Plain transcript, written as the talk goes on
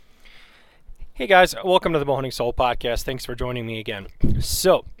Hey guys, welcome to the Bowhunting Soul podcast. Thanks for joining me again.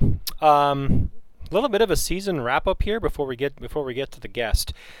 So, a little bit of a season wrap up here before we get to the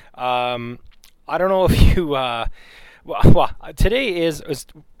guest. I don't know if you today is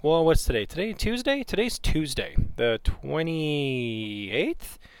what's today? Today Tuesday? Today's Tuesday, the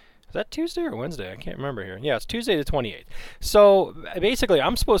 28th. Is that Tuesday or Wednesday? I can't remember here. Yeah, it's Tuesday the 28th. So basically,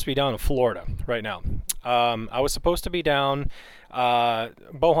 I'm supposed to be down in Florida right now. I was supposed to be down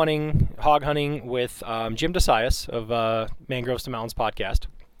bow hunting, hog hunting with Jim DeSias of Mangroves to Mountains podcast,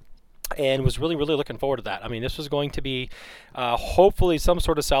 and was really looking forward to that. I mean, this was going to be hopefully some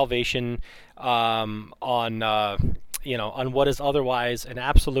sort of salvation on what is otherwise an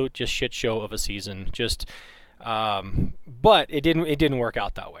absolute just shit show of a season. But it didn't work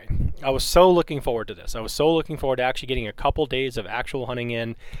out that way. I was so looking forward to this. I was so looking forward to actually getting a couple days of actual hunting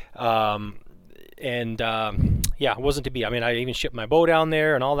in. It wasn't to be. I mean, I even shipped my bow down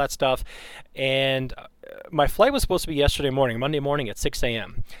there and all that stuff. And my flight was supposed to be Monday morning at 6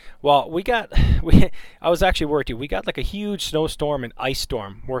 a.m. Well, I was actually worried too. We got like a huge snowstorm and ice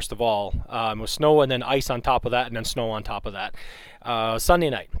storm, worst of all. It was snow and then ice on top of that and then snow on top of that.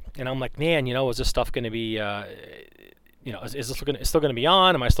 Sunday night. And I'm like, man, is this stuff going to be, is this still going to be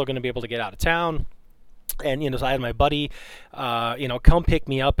on? Am I still going to be able to get out of town? And, so I had my buddy, come pick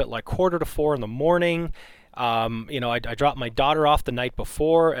me up at like 3:45 in the morning. I dropped my daughter off the night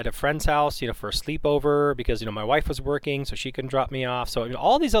before at a friend's house, for a sleepover because, my wife was working, so she couldn't drop me off. So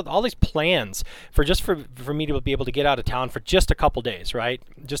all these plans for me to be able to get out of town for just a couple days, right?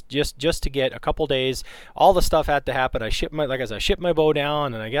 Just to get a couple days. All the stuff had to happen. I shipped my bow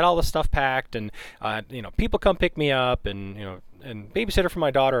down and I get all the stuff packed and, people come pick me up and babysitter for my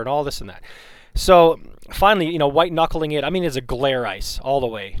daughter and all this and that. So finally, white knuckling it. I mean, it's a glare ice all the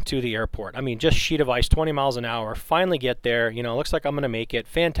way to the airport. I mean, just sheet of ice, 20 miles an hour. Finally get there. Looks like I'm going to make it.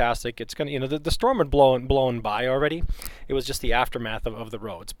 Fantastic. It's going to, the storm had blown by already. It was just the aftermath of the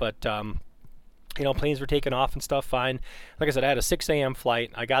roads. But, planes were taking off and stuff fine. Like I said, I had a 6 a.m.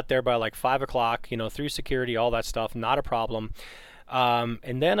 flight. I got there by like 5 o'clock, through security, all that stuff. Not a problem.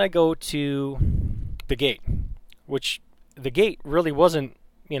 And then I go to the gate, which the gate really wasn't,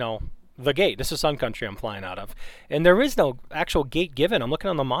 the gate. This is Sun Country I'm flying out of. And there is no actual gate given. I'm looking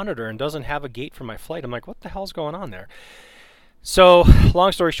on the monitor and doesn't have a gate for my flight. I'm like, what the hell's going on there? So,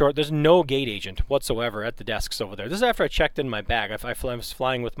 long story short, there's no gate agent whatsoever at the desks over there. This is after I checked in my bag. I was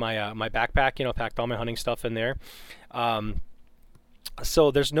flying with my my backpack, packed all my hunting stuff in there.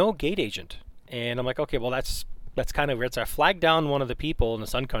 So there's no gate agent. And I'm like, okay, well, that's kind of weird. So I flagged down one of the people in the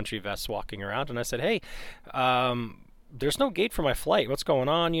Sun Country vests walking around, and I said, hey, there's no gate for my flight. What's going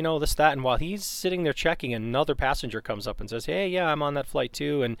on? This, that. And while he's sitting there checking, another passenger comes up and says, hey, yeah, I'm on that flight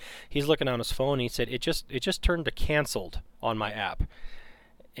too. And he's looking on his phone. And he said, it just turned to canceled on my app.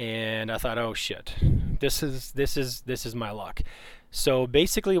 And I thought, oh shit, this is my luck. So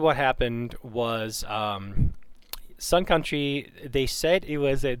basically what happened was, Sun Country, they said it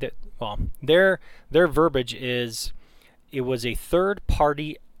was their verbiage is it was a third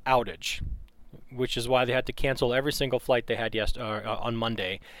party outage, which is why they had to cancel every single flight they had on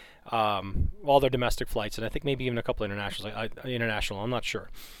Monday, all their domestic flights, and I think maybe even a couple international. I'm not sure.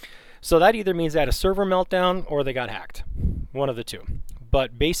 So that either means they had a server meltdown or they got hacked, one of the two.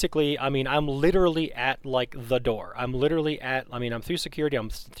 But basically, I mean, I'm literally at like the door. I'm through security. I'm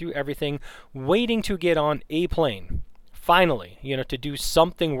through everything, waiting to get on a plane. Finally, to do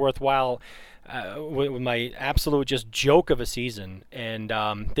something worthwhile. With my absolute just joke of a season, and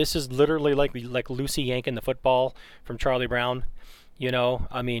this is literally like Lucy yanking the football from Charlie Brown.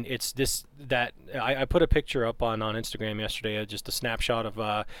 I mean, it's this that I put a picture up on Instagram yesterday, just a snapshot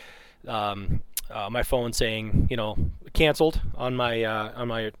of my phone saying canceled on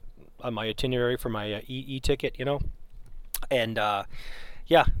my itinerary for my e-ticket, and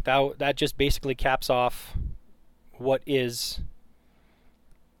that just basically caps off what is.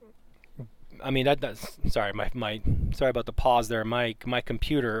 I mean, that's sorry, sorry about the pause there. My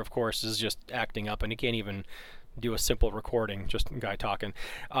computer, of course, is just acting up, and you can't even do a simple recording, just a guy talking.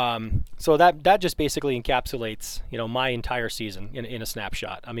 So that just basically encapsulates, my entire season in a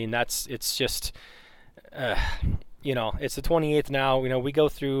snapshot. I mean, it's just, it's the 28th now. We go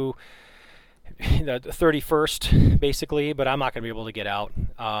through the 31st basically, but I'm not going to be able to get out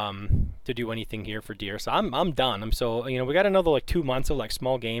to do anything here for deer. So I'm done. We got another like 2 months of like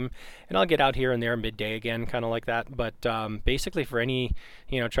small game, and I'll get out here and there midday again, kind of like that. But basically for any,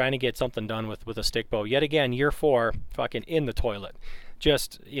 trying to get something done with a stick bow, yet again, year 4, fucking in the toilet.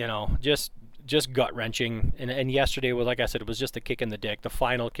 Just gut wrenching. And yesterday was, like I said, it was just a kick in the dick. The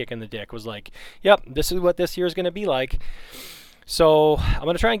final kick in the dick was like, yep, this is what this year is going to be like. So I'm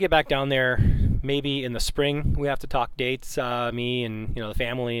going to try and get back down there maybe in the spring we have to talk dates, me and the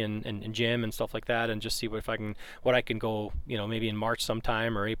family and Jim and stuff like that, and just see what I can go, maybe in March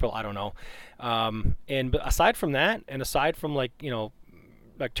sometime or April, I don't know. But aside from that, and aside from like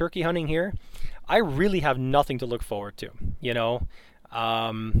turkey hunting here, I really have nothing to look forward to.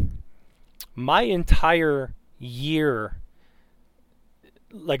 My entire year,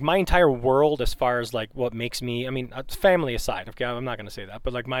 like my entire world, as far as like what makes me, I mean, family aside, okay, I'm not going to say that,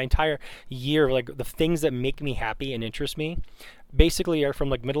 but like my entire year, like the things that make me happy and interest me basically are from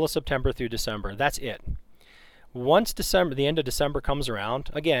like middle of September through December. That's it. Once the end of December comes around,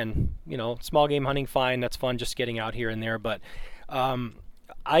 again, small game hunting, fine, that's fun, just getting out here and there, but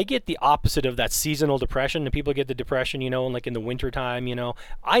I get the opposite of that seasonal depression, and people get the depression, like in the winter time.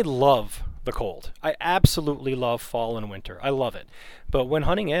 I love the cold. I absolutely love fall and winter. I love it. But when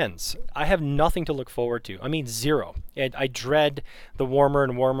hunting ends, I have nothing to look forward to. I mean, zero. And I dread the warmer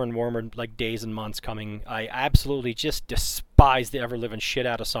and warmer and warmer like days and months coming. I absolutely just despise the ever living shit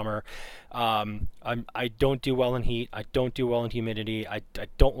out of summer. I don't do well in heat. I don't do well in humidity. I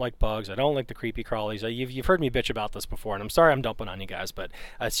don't like bugs. I don't like the creepy crawlies. You've heard me bitch about this before, and I'm sorry I'm dumping on you guys, but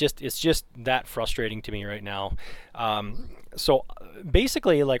it's just that frustrating to me right now. So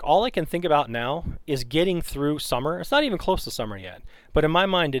basically, like, all I can think about now is getting through summer. It's not even close to summer yet, but in my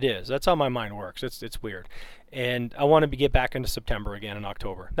mind it is. That's how my mind works. It's weird. And I want to get back into September again in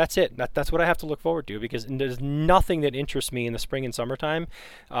October. That's it. That's what I have to look forward to, because there's nothing that interests me in the spring and summertime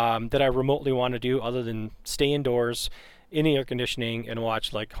that I remotely want to do other than stay indoors in the air conditioning and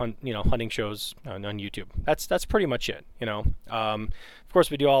watch like hunting shows on YouTube. That's pretty much it. Of course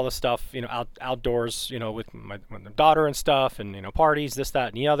we do all this stuff outdoors with my daughter and stuff, and parties, this, that,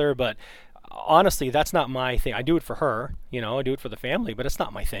 and the other, but honestly, that's not my thing. I do it for her, I do it for the family, but it's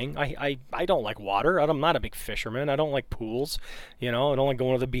not my thing. I don't like water. I'm not a big fisherman. I don't like pools. I don't like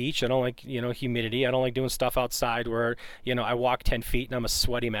going to the beach. I don't like, humidity. I don't like doing stuff outside where, I walk 10 feet and I'm a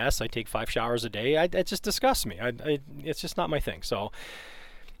sweaty mess. I take 5 showers a day. It just disgusts me. It's just not my thing. So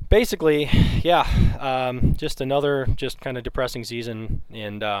basically, yeah, just another kind of depressing season,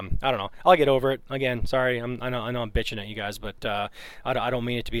 and I don't know. I'll get over it. Again, sorry, I know I'm bitching at you guys, but I don't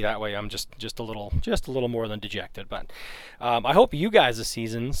mean it to be that way. I'm just a little more than dejected. But I hope you guys'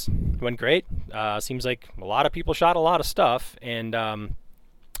 seasons went great. Seems like a lot of people shot a lot of stuff, and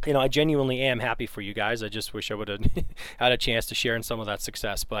I genuinely am happy for you guys. I just wish I would have had a chance to share in some of that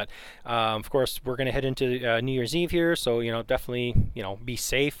success. But of course, we're going to head into New Year's Eve here, so definitely be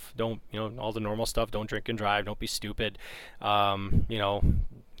safe. Don't all the normal stuff. Don't drink and drive. Don't be stupid.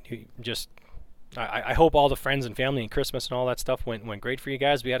 Just I hope all the friends and family and Christmas and all that stuff went great for you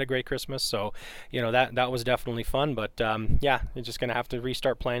guys. We had a great Christmas, so that was definitely fun. But yeah, you're just going to have to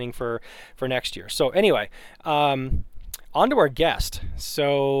restart planning for next year. So anyway. On to our guest.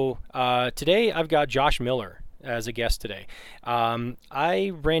 So today I've got Josh Miller as a guest today.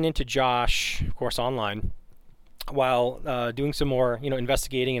 I ran into Josh, of course, online while doing some more,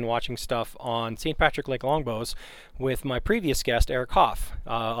 investigating and watching stuff on St. Patrick Lake Longbows with my previous guest, Eric Hoff,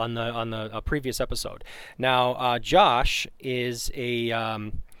 on the previous episode. Now, Josh is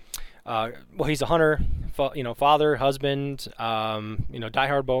a he's a hunter, father, husband,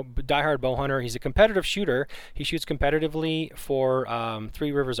 diehard bow hunter. He's a competitive shooter. He shoots competitively for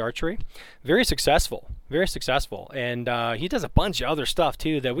Three Rivers Archery. Very successful, and he does a bunch of other stuff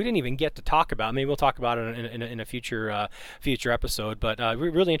too that we didn't even get to talk about. Maybe we'll talk about it in a future episode. But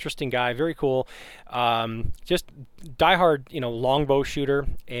really interesting guy, very cool. Just diehard, longbow shooter,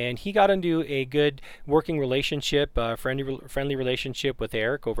 and he got into a good working relationship, friendly relationship with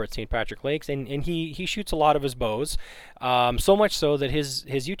Eric over at St. Patrick Lakes, and he shoots a lot of his bows, so much so that his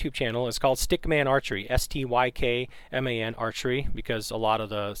YouTube channel is called Stickman Archery, STYKMAN Archery, because a lot of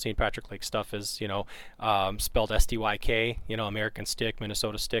the St. Patrick Lake stuff is spelled STYK, American stick,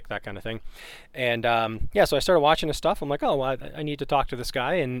 Minnesota stick, that kind of thing. And so I started watching his stuff. I'm like, oh, well, I need to talk to this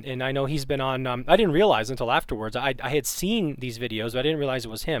guy, and I know he's been on. I didn't realize until afterwards. I had seen these videos, but I didn't realize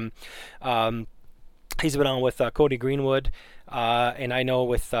it was him. He's been on with Cody Greenwood, and I know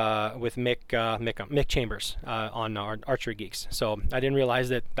with Mick Chambers on our Archery Geeks. So I didn't realize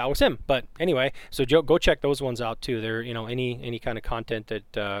that was him. But anyway, so go check those ones out too. They're any kind of content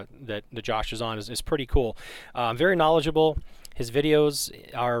that the Josh is on is pretty cool. Very knowledgeable. His videos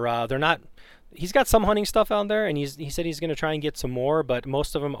are they're not. He's got some hunting stuff out there, and he said he's going to try and get some more, but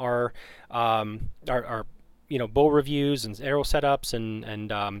most of them are bow reviews and arrow setups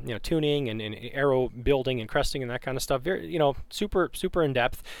and tuning and arrow building and cresting and that kind of stuff. Very, super in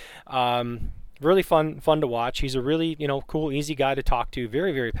depth. Really fun to watch. He's a really, cool, easy guy to talk to.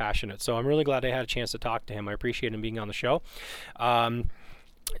 Very, very passionate. So I'm really glad I had a chance to talk to him. I appreciate him being on the show.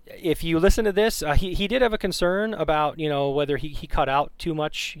 if you listen to this, he did have a concern about, whether he cut out too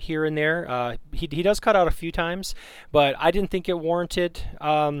much here and there. He does cut out a few times, but I didn't think it warranted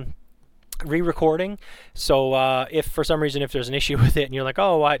re-recording. So if for some reason if there's an issue with it and you're like,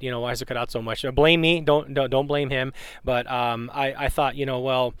 oh, what, why is it cut out so much? Blame me. Don't blame him. But I thought,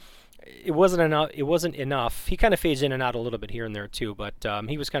 well, it wasn't enough. It wasn't enough. He kind of fades in and out a little bit here and there too, but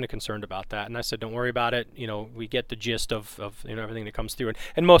he was kind of concerned about that. And I said, don't worry about it. We get the gist of everything that comes through,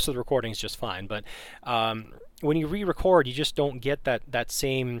 and most of the recording is just fine. But when you re-record, you just don't get that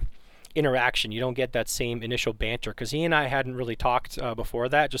same interaction. You don't get that same initial banter, because he and I hadn't really talked before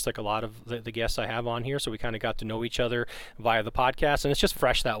that, just like a lot of the guests I have on here. So we kind of got to know each other via the podcast, and it's just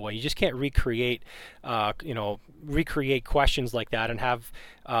fresh that way. You just can't recreate questions like that and have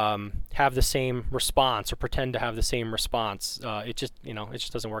the same response or pretend to have the same response. It just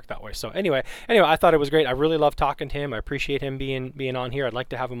doesn't work that way. So anyway, I thought it was great. I really love talking to him. I appreciate him being on here. I'd like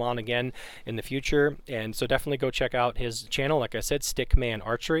to have him on again in the future, and so definitely go check out his channel. Like I said, Stickman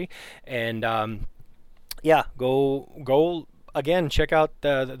Archery, and go again. Check out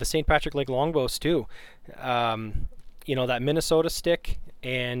the St. Patrick Lake longbows too. That Minnesota stick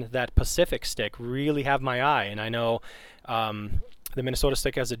and that Pacific stick really have my eye, and I know the Minnesota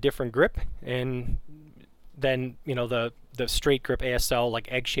stick has a different grip and than the straight grip ASL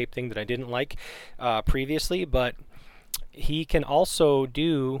like egg-shaped thing that I didn't like previously, but he can also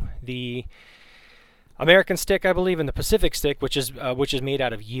do the American stick, I believe, and the Pacific stick, which is made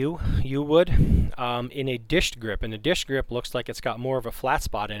out of yew wood, in a dished grip. And the dished grip looks like it's got more of a flat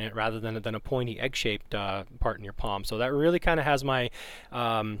spot in it rather than a pointy egg-shaped part in your palm. So that really kind of has my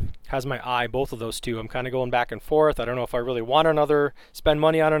eye, both of those two. I'm kind of going back and forth. I don't know if I really want spend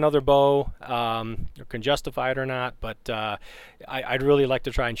money on another bow, or can justify it or not. But I'd really like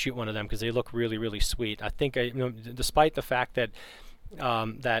to try and shoot one of them because they look really, really sweet. I think despite the fact that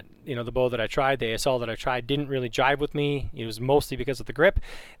the bow that I tried, the ASL that I tried, didn't really jive with me. It was mostly because of the grip,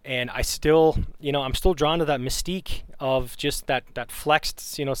 and I'm still drawn to that mystique of just that flexed,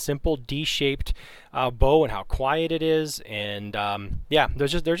 simple D-shaped bow and how quiet it is. And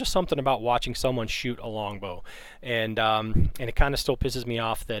there's just something about watching someone shoot a longbow, and it kind of still pisses me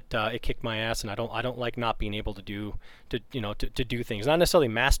off that it kicked my ass, and I don't like not being able to do things, not necessarily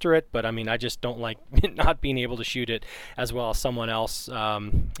master it, but I just don't like not being able to shoot it as well as someone else,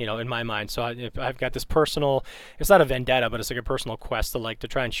 in my mind. So I've got this personal, it's not a vendetta, but it's like a personal quest to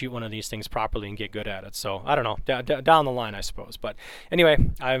try and shoot one of these things properly and get good at it. So I don't know, down the line, I suppose. But anyway,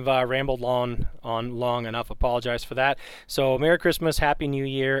 I've rambled long enough. Apologize for that. So Merry Christmas, Happy New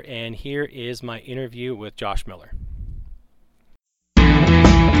Year, and here is my interview with Josh Miller.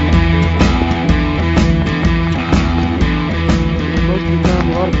 Most of the time,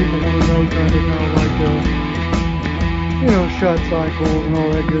 a lot of people want to know kind of how shot cycles and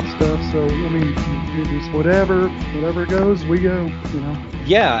all that good stuff. So it just whatever goes, we go.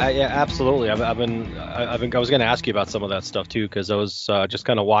 Yeah, absolutely. I was going to ask you about some of that stuff too, because I was just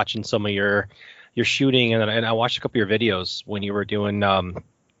kind of watching some of your shooting, and I watched a couple of your videos when you were doing kind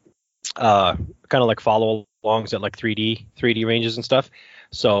of like follow alongs at like 3D ranges and stuff.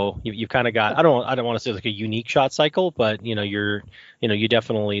 So you've kind of got, I don't want to say like a unique shot cycle, but you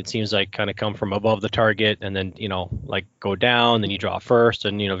definitely, it seems like, kind of come from above the target and then like go down, then you draw first,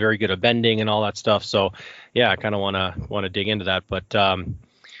 and very good at bending and all that stuff. So yeah, I kind of want to dig into that. But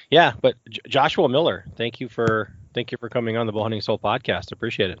but Joshua Miller, thank you for coming on the Bow Hunting Soul podcast.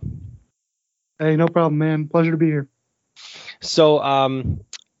 Appreciate it. Hey, no problem, man. Pleasure to be here. So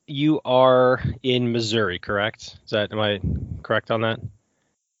you are in Missouri, correct? Am I correct on that?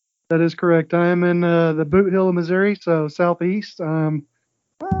 That is correct. I am in the Boot Hill of Missouri, so southeast.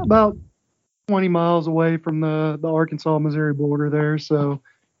 About 20 miles away from the Arkansas-Missouri border there. So,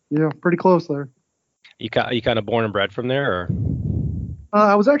 yeah, pretty close there. You kind of born and bred from there, or?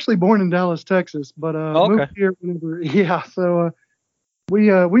 I was actually born in Dallas, Texas, but moved here whenever. Yeah, so we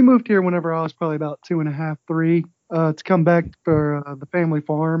moved here whenever I was probably about 2.5, 3, to come back for the family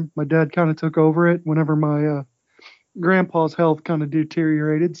farm. My dad kind of took over it whenever my grandpa's health kind of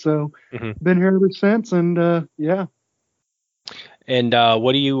deteriorated, so been here ever since. And yeah. And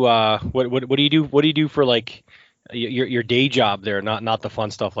what do you do for like your day job there? Not the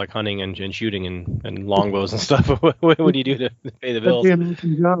fun stuff like hunting and shooting and longbows and stuff. What do you do to pay the bills? That'd be an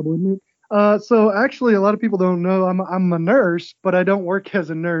awesome job, wouldn't it? So actually, a lot of people don't know I'm a nurse, but I don't work as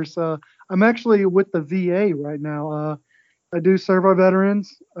a nurse. I'm actually with the VA right now. I do serve our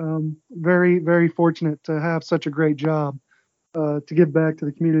veterans. Very, very fortunate to have such a great job to give back to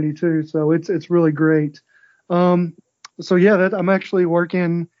the community too. So it's really great. So yeah, I'm actually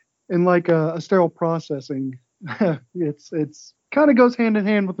working in like a sterile processing. It's kind of goes hand in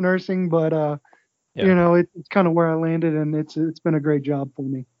hand with nursing, but Yeah. you know, it's kind of where I landed, and it's been a great job for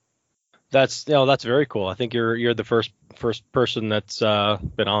me. That's very cool. I think you're the first person that's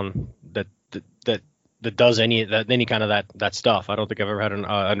been on that does any kind of that stuff. I don't think I've ever had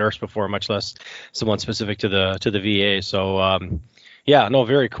a nurse before, much less someone specific to the VA. So yeah, no,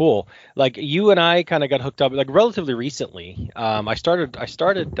 very cool. Like you and I kind of got hooked up like relatively recently. I started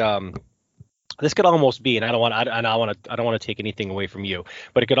this could almost be, and I don't want to take anything away from you,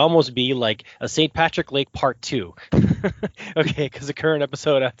 but it could almost be like a St. Patrick Lake Part 2. Okay, because the current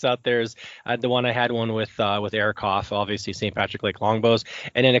episode that's out there is the one I had one with Eric Hoff, obviously St. Patrick Lake longbows,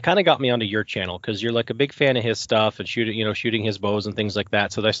 and then it kind of got me onto your channel because you're like a big fan of his stuff and shooting his bows and things like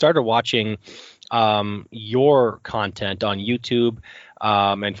that. So I started watching your content on YouTube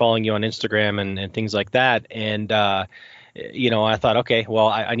and following you on Instagram and things like that, and I thought, okay, well,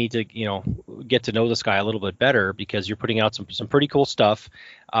 I need to, get to know this guy a little bit better because you're putting out some pretty cool stuff,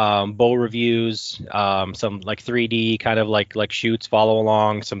 bow reviews, some like 3D kind of like shoots, follow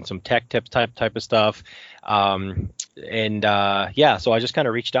along, some tech tips type of stuff, yeah, so I just kind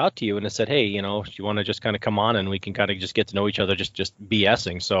of reached out to you and I said, hey, do you want to just kind of come on and we can kind of just get to know each other, just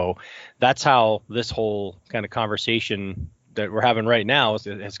BSing. So that's how this whole kind of conversation that we're having right now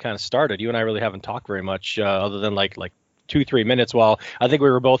has kind of started. You and I really haven't talked very much other than like 2-3 minutes while I think we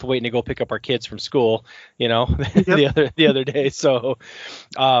were both waiting to go pick up our kids from school, Yep. the other day. So,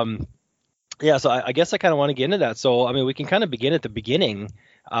 yeah, so I guess I kind of want to get into that. So, I mean, we can kind of begin at the beginning.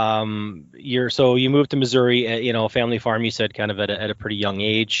 You moved to Missouri, a family farm, you said kind of at a pretty young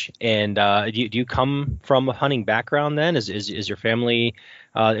age. And, do you come from a hunting background then? Is your family,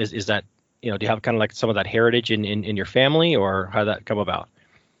 is that, do you have kind of like some of that heritage in your family, or how did that come about?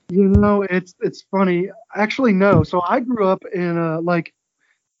 It's funny. Actually, no. So I grew up in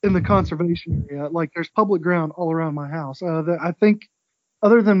in the conservation area. Like there's public ground all around my house. I think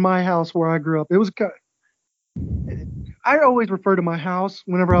other than my house where I grew up, I always refer to my house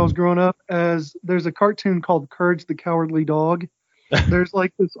whenever I was growing up as there's a cartoon called Courage the Cowardly Dog. There's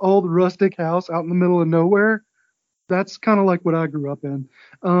like this old rustic house out in the middle of nowhere. That's kind of like what I grew up in.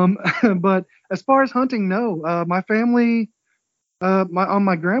 But as far as hunting, no. My family. On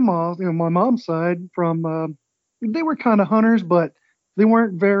my grandma's, my mom's side, they were kind of hunters, but they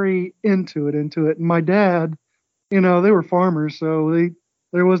weren't very into it. And my dad, they were farmers, so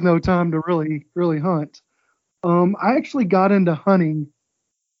there was no time to really hunt. I actually got into hunting.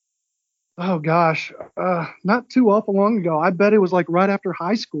 Oh gosh, not too awful long ago. I bet it was like right after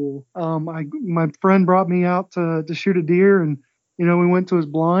high school. My friend brought me out to shoot a deer, and we went to his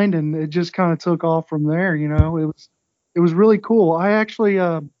blind, and it just kind of took off from there. It was really cool. I actually,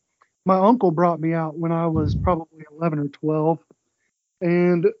 my uncle brought me out when I was probably 11 or 12,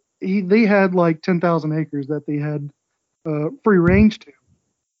 and they had like 10,000 acres that they had free range to.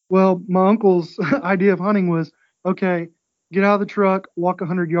 Well, my uncle's idea of hunting was, okay, get out of the truck, walk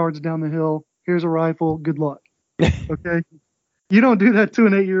 100 yards down the hill. Here's a rifle. Good luck. Okay. You don't do that to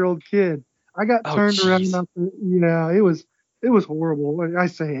an 8-year-old kid. I got turned around. Yeah, it was horrible. I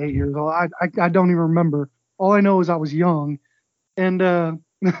say 8 years old. I don't even remember. All I know is I was young, and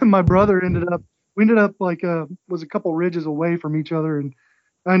my brother we ended up like was a couple ridges away from each other, and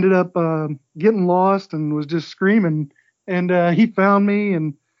I ended up getting lost and was just screaming, and he found me,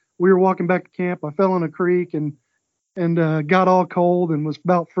 and we were walking back to camp. I fell in a creek and got all cold and was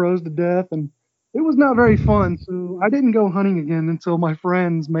about froze to death, and it was not very fun. So I didn't go hunting again until my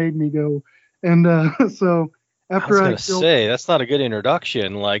friends made me go, and so. After I was going to say, that's not a good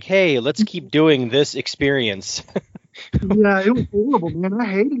introduction. Like, hey, let's keep doing this experience. Yeah, it was horrible, man. I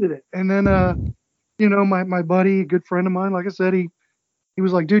hated it. And then, my buddy, a good friend of mine, like I said, he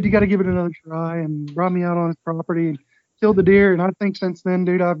was like, dude, you got to give it another try, and brought me out on his property and killed the deer. And I think since then,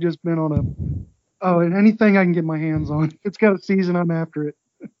 dude, I've just been on anything I can get my hands on. If it's got a season, I'm after it.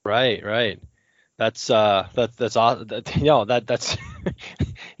 Right. That's awesome. That's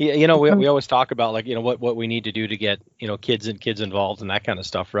we always talk about like what we need to do to get kids involved and that kind of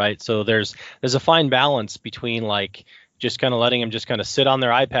stuff, right? So there's a fine balance between like just kind of letting them just kind of sit on their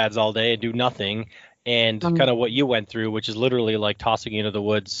iPads all day and do nothing, and kind of what you went through, which is literally like tossing you into the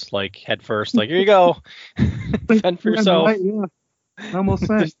woods like head first, like here you go, fend for yourself. Right, yeah, almost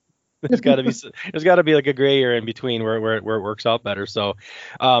said. There's got to be like a gray area in between where it works out better. So,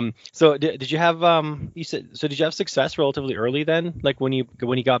 did you have did you have success relatively early then? Like when you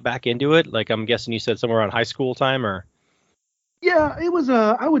got back into it? Like I'm guessing you said somewhere around high school time, or? Yeah, it was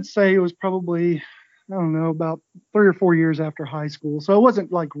I would say it was probably, I don't know, about 3 or 4 years after high school. So it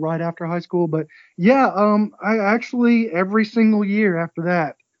wasn't like right after high school, but yeah, I actually every single year after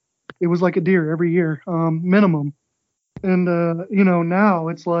that, it was like a deer every year, minimum. And now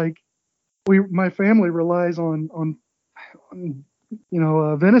it's like my family relies on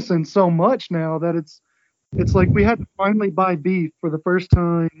venison so much now that it's like we had to finally buy beef for the first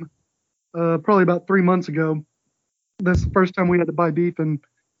time, probably about 3 months ago. That's the first time we had to buy beef in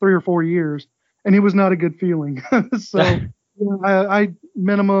 3 or 4 years, and it was not a good feeling. So yeah, I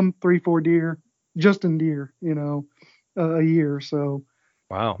minimum 3, 4 deer, just in deer, a year. So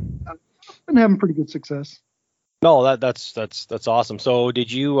Wow. I've been having pretty good success. No, that's awesome. So did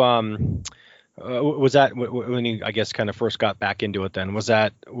you was that when you, I guess, kind of first got back into it then? Was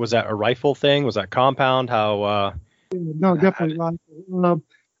that a rifle thing? Was that compound? How No, definitely rifle.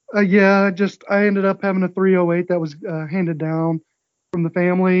 Yeah, I ended up having a 308 that was handed down from the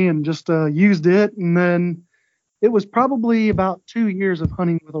family, and just used it. And then it was probably about 2 years of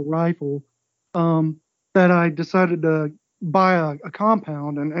hunting with a rifle, um, that I decided to buy a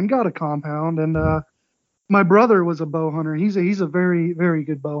compound, and got a compound. And my brother was a bow hunter. He's a very, very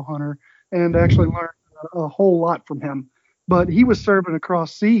good bow hunter, and actually learned a whole lot from him. But he was serving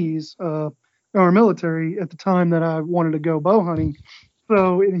across seas, in our military at the time that I wanted to go bow hunting.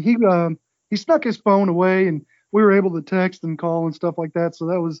 So he snuck his phone away, and we were able to text and call and stuff like that. So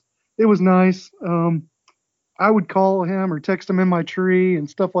it was nice. I would call him or text him in my tree and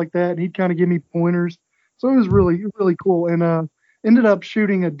stuff like that, and he'd kind of give me pointers. So it was really, really cool. And ended up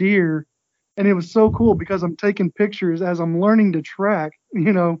shooting a deer, and it was so cool because I'm taking pictures as I'm learning to track,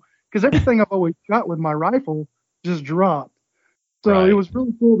 because everything I've always shot with my rifle just dropped. So it right? was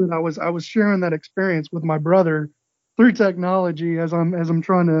really cool that I was sharing that experience with my brother through technology as I'm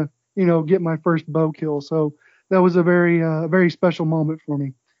trying to, get my first bow kill. So that was a very special moment for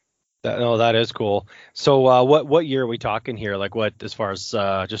me. No, that is cool. So what year are we talking here? Like what, as far as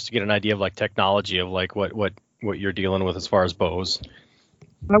just to get an idea of like technology of like what you're dealing with as far as bows?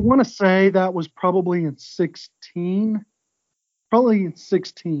 I want to say that was probably in 16, probably in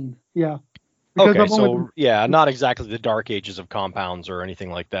 16. Yeah, because Okay, I've only been, so yeah, not exactly the dark ages of compounds or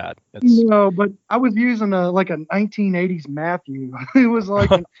anything like that. It's no, but I was using like a 1980s Matthew. It was like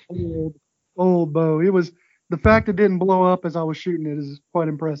an old bow. It was the fact it didn't blow up as I was shooting it is quite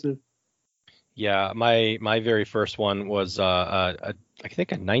impressive. Yeah, my very first one was I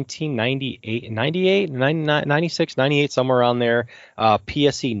think a 1998, 98, 99, 96, 98, somewhere around there.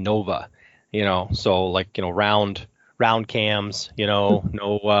 PSE Nova, so like round cams,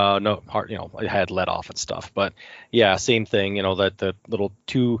 no hard, it had let off and stuff. But yeah, same thing, that the little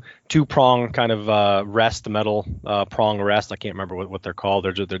two prong kind of rest, metal prong rest. I can't remember what they're called.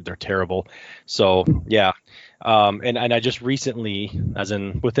 They're terrible. So yeah. And I just recently, as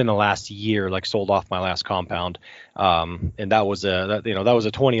in within the last year, like sold off my last compound, and that was a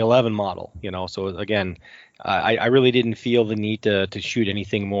 2011 model, So again, I really didn't feel the need to shoot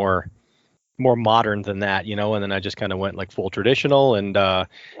anything more modern than that, And then I just kind of went like full traditional, and I'm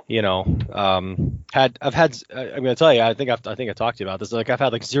gonna tell you, I think I talked to you about this. Like I've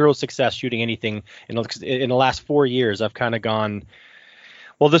had like zero success shooting anything in the last 4 years. I've kind of gone.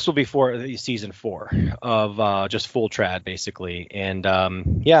 Well, this will be for season 4 of just full trad basically, and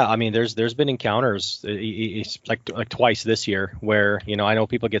yeah, I mean, there's been encounters, it's like twice this year where I know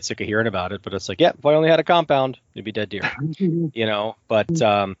people get sick of hearing about it, but it's like, yeah, if I only had a compound, it'd be dead deer, But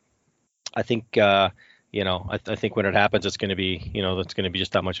I think I think when it happens, it's going to be it's going to be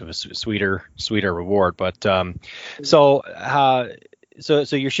just that much of a sweeter reward. But so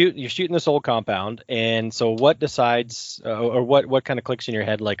you're shooting this old compound, and so what decides or what kind of clicks in your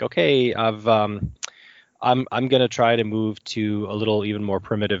head, like, okay, I'm gonna try to move to a little even more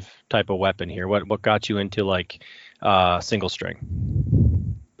primitive type of weapon here. What got you into like single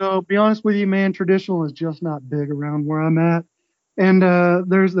string? So, be honest with you, man, traditional is just not big around where I'm at. And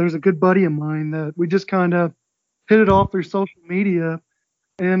there's a good buddy of mine that we just kind of hit it off through social media,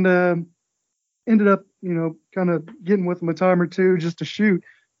 and ended up, kind of getting with him a time or two just to shoot.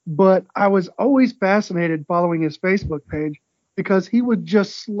 But I was always fascinated following his Facebook page because he would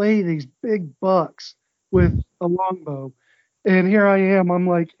just slay these big bucks with a longbow. And here I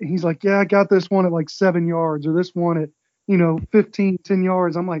am. He's like, yeah, I got this one at like 7 yards, or this one at, 15, 10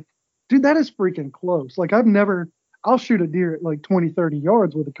 yards. I'm like, dude, that is freaking close. Like, I'll shoot a deer at like 20, 30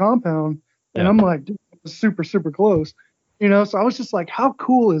 yards with a compound. And Yeah. I'm like, dude, that's super, super close. So I was just like, how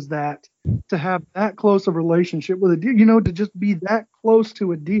cool is that to have that close of relationship with a deer, to just be that close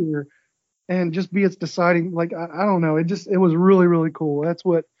to a deer and just be its deciding, like, I don't know. It was really, really cool. That's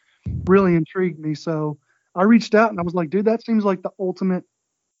what really intrigued me. So I reached out and I was like, dude, that seems like the ultimate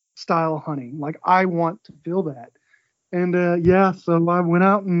style of hunting. Like, I want to feel that. And yeah, so I went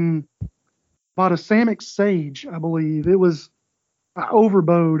out and bought a Samick Sage, I believe. It was I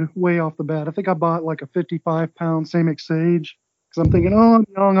overbowed way off the bat. I think I bought like a 55-pound Samick Sage because I'm thinking, oh, I'm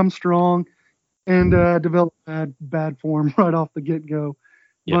young, I'm strong, and developed bad form right off the get go.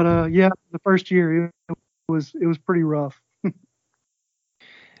 Yeah. But yeah, the first year it was pretty rough.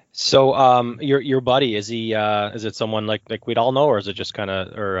 So, your buddy, is it someone like we'd all know, or is it just kind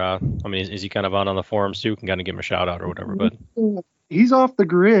of, or I mean, is he kind of out on the forums too? Can kind of give him a shout out or whatever. But He's off the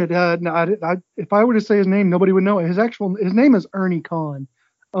grid. No, if I were to say his name, nobody would know it. His name is Ernie Kahn.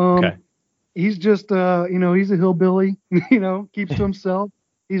 Okay. He's just he's a hillbilly. Keeps to himself.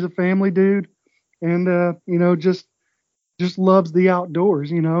 He's a family dude, and just loves the outdoors.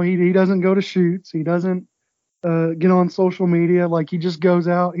 He doesn't go to shoots. He doesn't get on social media. Like he just goes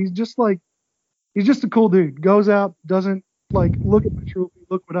out. He's just a cool dude. Goes out, doesn't like look at my trophy,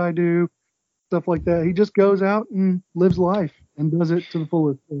 look what I do, stuff like that. He just goes out and lives life and does it to the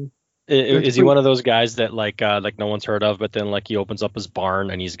fullest. So is he one of those guys that like no one's heard of, but then like he opens up his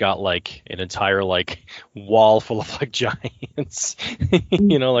barn and he's got like an entire like wall full of like giants,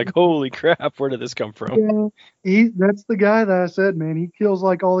 like holy crap, where did this come from? Yeah, that's the guy that I said, man. He kills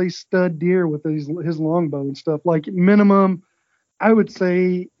like all these stud deer with his longbow and stuff. Like minimum, I would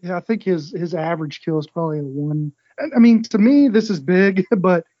say, I think his average kill is probably a one. I mean, to me, this is big,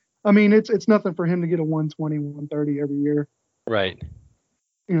 but I mean, it's nothing for him to get a 120, 130 every year. Right.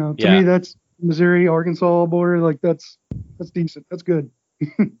 To me, that's Missouri, Arkansas border. Like that's decent. That's good.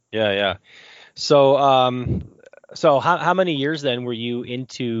 Yeah. So, so how many years then were you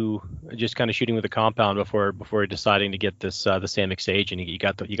into just kind of shooting with a compound before deciding to get this the Samick Sage, and you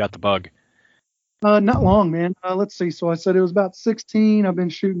got the bug? Not long, man. Let's see. So I said it was about 16. I've been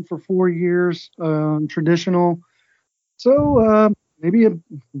shooting for 4 years, traditional. So maybe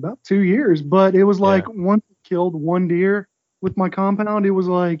about 2 years, but it was like once I killed one deer with my compound, it was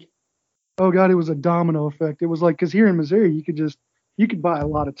like, oh God, it was a domino effect. It was like, because here in Missouri, you could buy a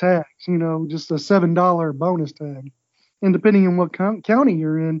lot of tags, just a $7 bonus tag. And depending on what county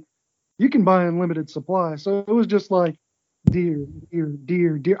you're in, you can buy unlimited supply. So it was just like deer.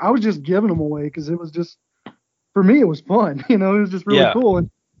 I was just giving them away because it was just, for me, it was fun. It was just really cool.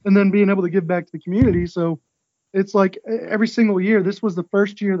 And then being able to give back to the community. So it's like every single year, this was the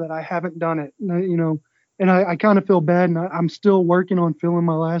first year that I haven't done it, and I kind of feel bad, and I'm still working on filling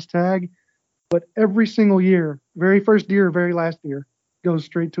my last tag. But every single year, very first deer, very last deer, goes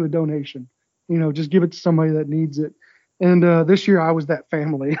straight to a donation. Just give it to somebody that needs it. And this year, I was that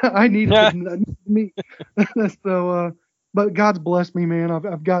family. I needed meat. So, but God's blessed me, man.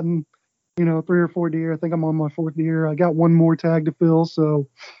 I've gotten, 3 or 4 deer. I think I'm on my 4th deer. I got one more tag to fill. So,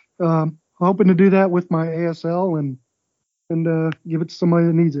 hoping to do that with my ASL and give it to somebody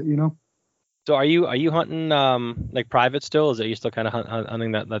that needs it. So are you hunting like private still? Is it you still kind of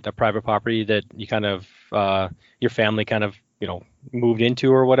hunting that private property that you kind of your family kind of moved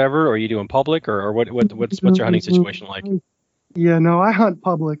into or whatever? Or are you doing public or what's your hunting situation like? Yeah, no, I hunt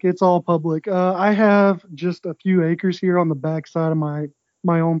public. It's all public. I have just a few acres here on the back side of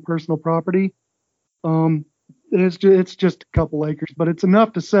my own personal property. It's just a couple acres, but it's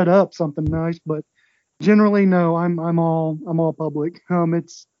enough to set up something nice. But generally, no, I'm all public.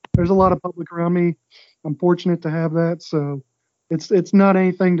 There's a lot of public around me. I'm fortunate to have that, so it's not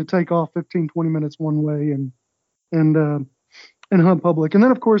anything to take off 15, 20 minutes one way and hunt public. And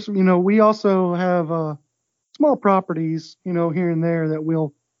then of course, we also have small properties, here and there that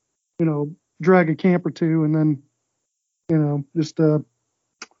we'll, drag a camp or two and then, just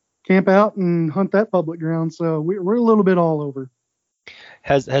camp out and hunt that public ground. So we're a little bit all over.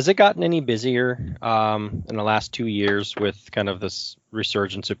 Has it gotten any busier in the last 2 years with kind of this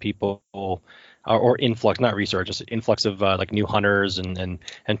resurgence of people or influx, not resurgence, influx of like new hunters and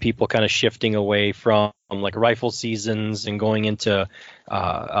people kind of shifting away from like rifle seasons and going into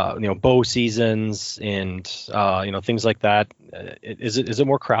bow seasons and things like that? Is it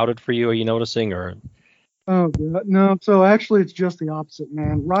more crowded for you? Are you noticing or? Oh God, no. So actually, it's just the opposite,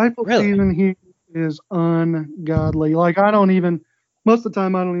 man. Rifle season here is ungodly. Like most of the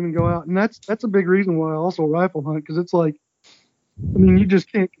time I don't even go out, and that's a big reason why I also rifle hunt, because it's like, I mean, you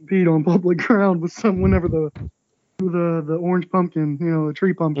just can't compete on public ground with whenever the orange pumpkin, the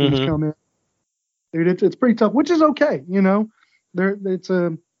tree pumpkins come in. Dude, it's pretty tough, which is okay,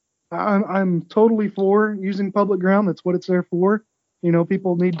 I'm totally for using public ground. That's what it's there for.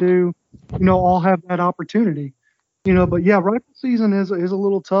 People need to, all have that opportunity. But yeah, rifle season is a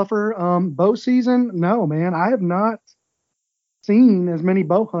little tougher. Bow season, no, man, I have not seen as many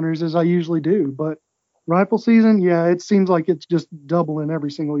bow hunters as I usually do, but rifle season, yeah, it seems like it's just doubling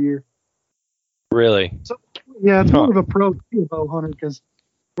every single year. Really? So, yeah, it's more of a pro bow hunter, because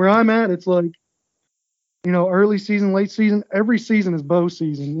where I'm at, it's like early season, late season. Every season is bow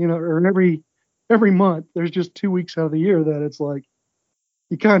season. Or every month. There's just 2 weeks out of the year that it's like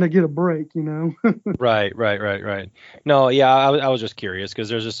you kind of get a break. Right. No, yeah, I was just curious because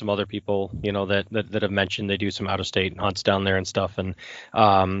there's just some other people, that have mentioned they do some out of state hunts down there and stuff, and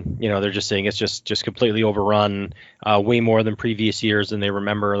they're just saying it's just completely overrun, way more than previous years, and they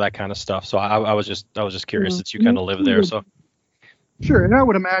remember that kind of stuff. So I was just curious since you kind of live there. So sure, and I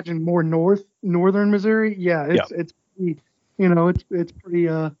would imagine more northern Missouri. Yeah, yeah. it's it's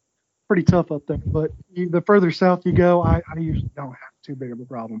pretty tough up there. But the further south you go, I usually don't have too big of a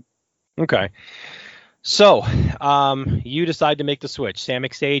problem. Okay. So, you decide to make the switch.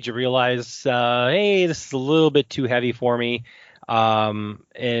 Samick Sage, you realize, hey, this is a little bit too heavy for me.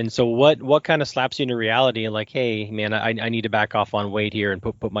 And so what kind of slaps you into reality and like, hey, man, I need to back off on weight here and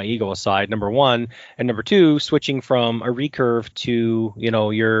put my ego aside, number one. And number two, switching from a recurve to,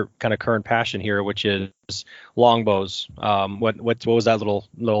 your kind of current passion here, which is longbows. What was that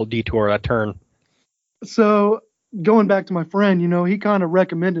little detour, that turn? So going back to my friend, he kind of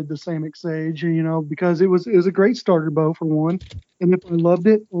recommended the Samick Sage, because it was a great starter bow for one. And if I loved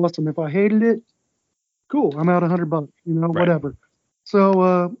it, awesome. If I hated it, cool. I'm out $100, Right. whatever.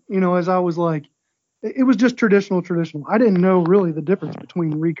 So, as I was like, it was just traditional. I didn't know really the difference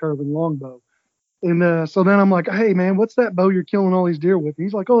between recurve and longbow. And so then I'm like, hey man, what's that bow you're killing all these deer with?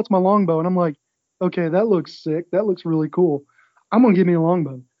 He's like, oh, it's my longbow. And I'm like, okay, that looks sick. That looks really cool. I'm gonna give me a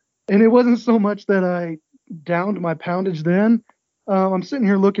longbow. And it wasn't so much that I downed my poundage then. I'm sitting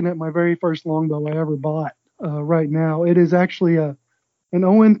here looking at my very first longbow I ever bought right now. It is actually an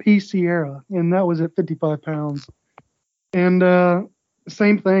OMP Sierra, and that was at 55 pounds. And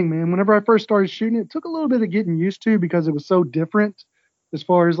same thing, man. Whenever I first started shooting, it took a little bit of getting used to because it was so different as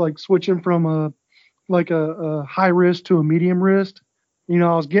far as like switching from a high wrist to a medium wrist.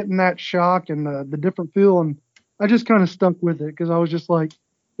 I was getting that shock and the different feel, and I just kind of stuck with it because I was just like,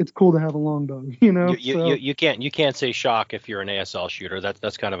 it's cool to have a longbow, You can't say shock if you're an ASL shooter.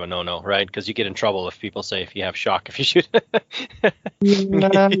 That's kind of a no-no, right? Because you get in trouble if people say if you have shock if you shoot.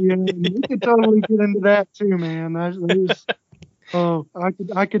 yeah, you could totally get into that too, man. I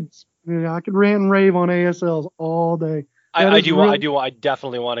could rant and rave on ASLs all day. I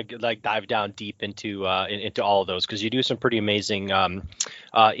definitely want to like dive down deep into all of those because you do some pretty amazing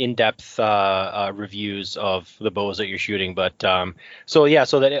in-depth reviews of the bows that you're shooting. But so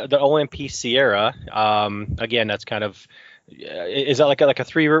the OMP Sierra, again, that's kind of is that like a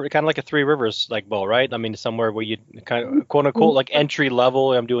Three Rivers like bow, right? I mean, somewhere where you kind of quote unquote like entry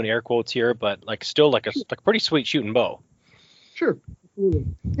level. I'm doing air quotes here, but like still like a pretty sweet shooting bow. Sure. Absolutely.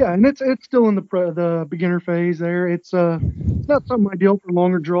 Yeah, and it's still in the beginner phase there. It's not something ideal for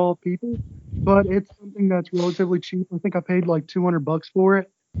longer draw people, but it's something that's relatively cheap. I think I paid like $200 for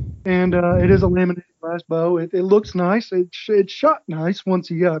it, and it is a laminated glass bow. It looks nice. It shot nice once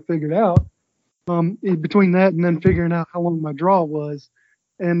you got it figured out. Between that and then figuring out how long my draw was,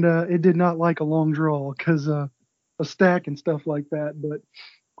 and it did not like a long draw because a stack and stuff like that. But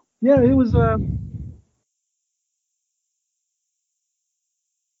yeah, it was.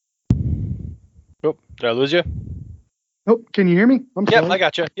 Oh, did I lose you? Oh, can you hear me? I'm sorry. Yep, I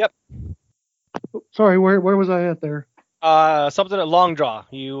got you. Yep. Oh, sorry, where was I at there? Something at long draw.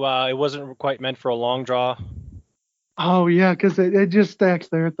 It wasn't quite meant for a long draw. Oh yeah, because it just stacks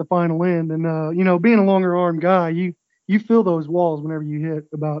there at the final end, and being a longer arm guy, you feel those walls whenever you hit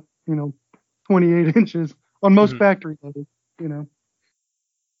about 28 inches on most factory levels,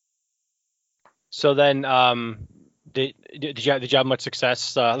 So then, did you have much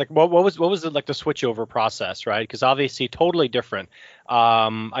success? Like what was the switch over process, right? Because obviously totally different.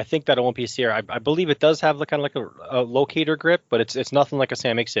 I think that OMP Sierra, I believe it does have kind of like a locator grip, but it's nothing like a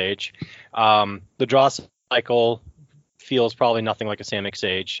Samick Sage. The draw cycle feels probably nothing like a Samick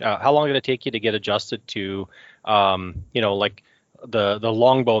Sage. How long did it take you to get adjusted to, like the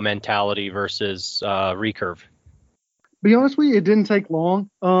longbow mentality versus recurve? Be honest with you, it didn't take long.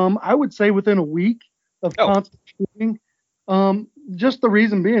 I would say within a week of constant shooting. Just the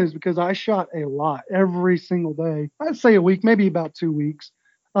reason being is because I shot a lot every single day. I'd say a week, maybe about 2 weeks.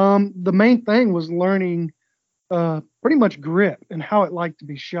 The main thing was learning pretty much grip and how it liked to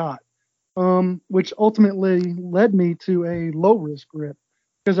be shot, which ultimately led me to a low risk grip.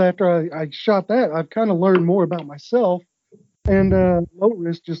 Because after I shot that, I've kind of learned more about myself, and low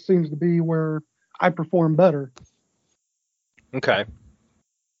risk just seems to be where I perform better. Okay.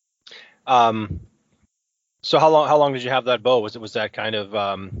 So how long did you have that bow? Was that kind of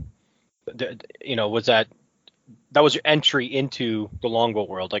was that was your entry into the longbow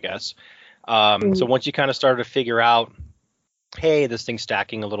world, I guess. So once you kind of started to figure out, hey, this thing's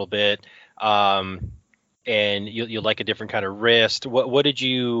stacking a little bit, and you like a different kind of wrist. What did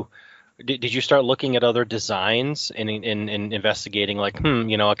you start looking at other designs and investigating like, I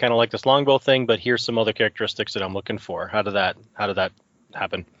kind of like this longbow thing, but here's some other characteristics that I'm looking for. How did that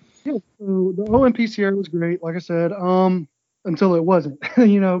happen? Yeah, so the OMP Sierra was great, like I said, until it wasn't,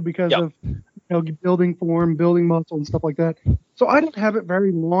 because of building form, building muscle, and stuff like that. So I didn't have it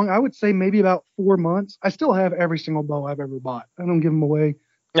very long. I would say maybe about 4 months. I still have every single bow I've ever bought. I don't give them away.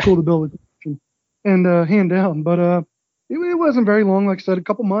 It's cool to build it and hand down, but it wasn't very long. Like I said, a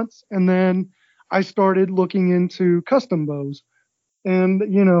couple months, and then I started looking into custom bows. And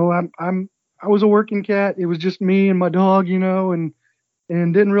I was a working cat. It was just me and my dog, and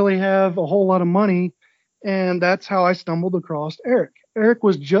didn't really have a whole lot of money. And that's how I stumbled across Eric. Eric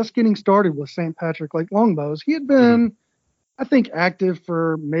was just getting started with St. Patrick Lake longbows. He had been, I think, active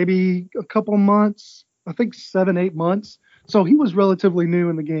for maybe a couple months, I think 7-8 months. So he was relatively new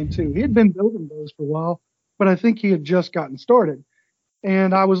in the game too. He had been building bows for a while, but I think he had just gotten started.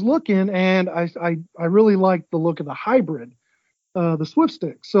 And I was looking, and I really liked the look of the hybrid, the Swift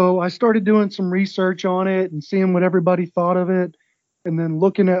Stick. So I started doing some research on it and seeing what everybody thought of it, and then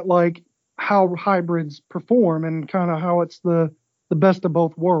looking at like how hybrids perform and kind of how it's the best of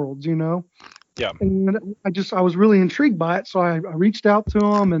both worlds, Yeah. And I was really intrigued by it. So I reached out to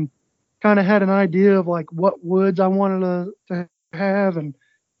him and kind of had an idea of like what woods I wanted to have. And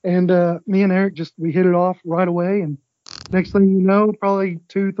me and Eric we hit it off right away. And next thing you know, probably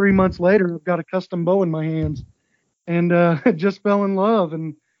 2-3 months later, I've got a custom bow in my hands, and just fell in love.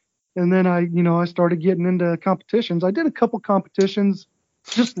 And then I started getting into competitions. I did a couple competitions,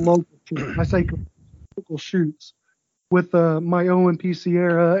 just local shoots. I say local shoots with my OMP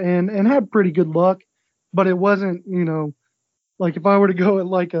Sierra, and had pretty good luck. But it wasn't, like if I were to go at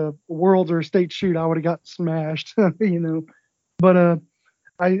like a world or a state shoot, I would have got smashed, But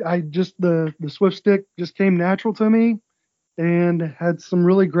I just the Swift Stick just came natural to me, and had some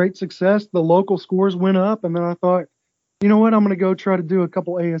really great success. The local scores went up, and then I thought, you know what, I'm going to go try to do a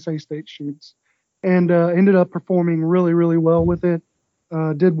couple ASA state shoots, and ended up performing really, really well with it.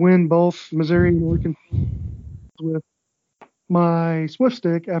 Did win both Missouri and Oregon with my Swift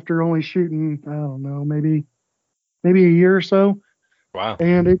Stick after only shooting, I don't know, maybe a year or so. Wow.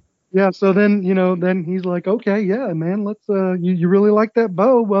 And so then, then he's like, okay, yeah, man, let's, you really like that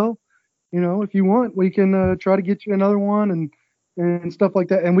bow? Well, if you want, we can try to get you another one and stuff like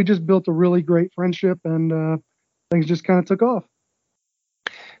that. And we just built a really great friendship, and things just kind of took off.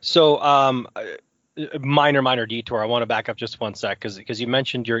 So, minor detour. I want to back up just one sec because you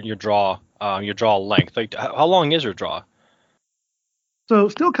mentioned your draw length. Like, how long is your draw? So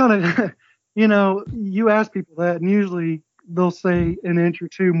still kind of, you ask people that, and usually they'll say an inch or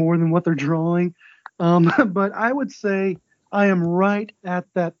two more than what they're drawing. But I would say I am right at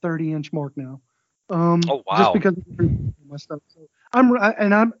that 30-inch mark now. Oh, wow. Just because of my stuff. So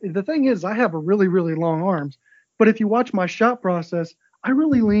the thing is, I have a really, really long arms. But if you watch my shot process, I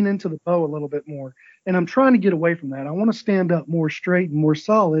really lean into the bow a little bit more. And I'm trying to get away from that. I want to stand up more straight and more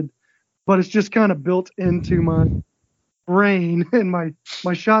solid, but it's just kind of built into my brain and my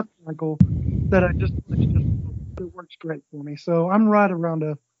shot cycle that it works great for me. So I'm right around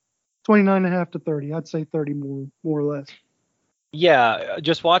a 29.5 to 30. I'd say 30 more or less. Yeah,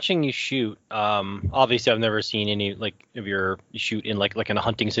 just watching you shoot. Obviously, I've never seen any like of your shoot in like in a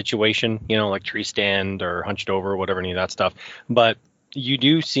hunting situation, like tree stand or hunched over, whatever, any of that stuff. But you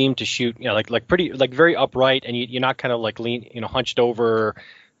do seem to shoot, like pretty, like very upright, and you're not kind of like lean, hunched over,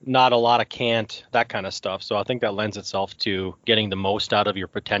 not a lot of cant, that kind of stuff. So I think that lends itself to getting the most out of your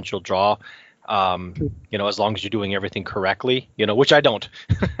potential draw. As long as you're doing everything correctly, which I don't,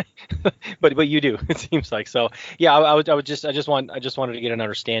 but you do, it seems like. So yeah, I just wanted to get an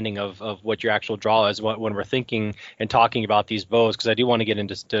understanding of what your actual draw is when we're thinking and talking about these bows, because I do want to get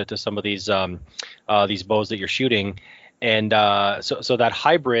into some of these bows that you're shooting. And so that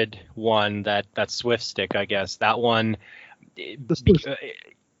hybrid one, that Swift Stick, I guess that one.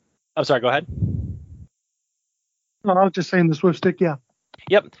 I'm sorry. Go ahead. No, I was just saying the Swift Stick. Yeah.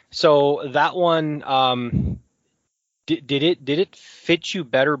 Yep. So that one, did it fit you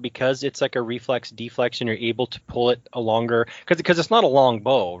better because it's like a reflex deflex and you're able to pull it a longer, because it's not a long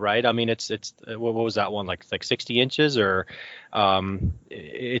bow, right? I mean, it's what was that one, like 60 inches, or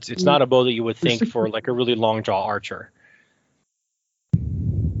it's not a bow that you would think for like a really long draw archer.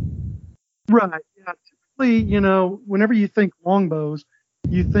 Right. Yeah. Typically, whenever you think longbows,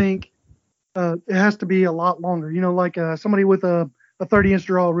 you think it has to be a lot longer. Like somebody with a 30-inch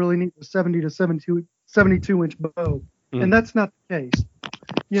draw really needs a 70 to 72-inch bow, and that's not the case.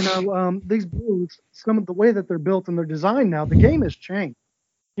 These bows, some of the way that they're built and they're designed now, the game has changed.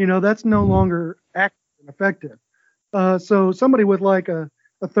 That's no longer accurate and effective. So somebody with like a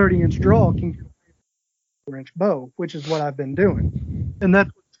 30-inch draw can get a 4-inch bow, which is what I've been doing, and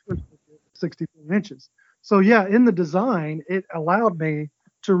that's 64 inches. So yeah, in the design, it allowed me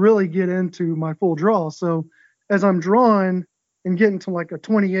to really get into my full draw. So as I'm drawing and getting to like a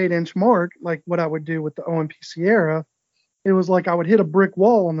 28-inch mark, like what I would do with the OMP Sierra, it was like I would hit a brick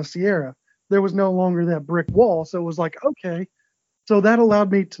wall on the Sierra. There was no longer that brick wall. So it was like, okay. So that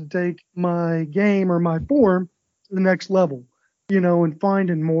allowed me to take my game or my form to the next level, and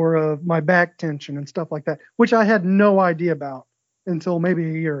finding more of my back tension and stuff like that, which I had no idea about until maybe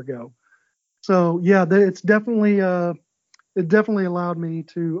a year ago. So yeah, it definitely allowed me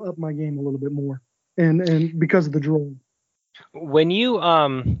to up my game a little bit more, and because of the drone. When you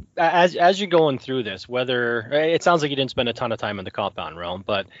as you're going through this, whether it sounds like you didn't spend a ton of time in the compound realm,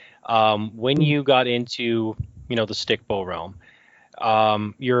 but when you got into the stick bow realm,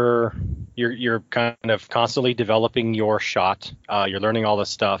 you're kind of constantly developing your shot. You're learning all this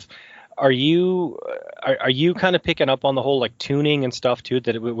stuff. Are you kind of picking up on the whole like tuning and stuff too?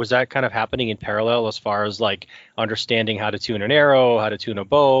 Was that kind of happening in parallel as far as like understanding how to tune an arrow, how to tune a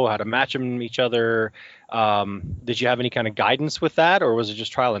bow, how to match them each other? Did you have any kind of guidance with that, or was it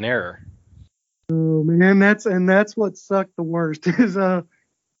just trial and error? Oh man, that's what sucked the worst is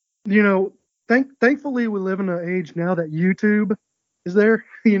thankfully we live in an age now that YouTube is there,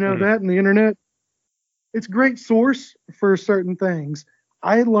 that and the internet. It's a great source for certain things.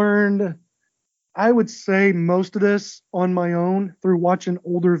 I learned, I would say, most of this on my own through watching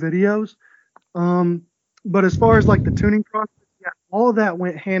older videos. But as far as like the tuning process, yeah, all of that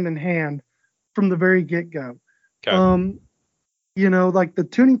went hand in hand from the very get-go. Okay. Like the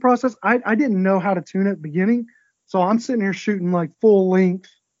tuning process, I didn't know how to tune at the beginning. So I'm sitting here shooting like full length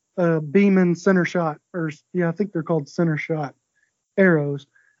Beeman center shot, I think they're called center shot arrows.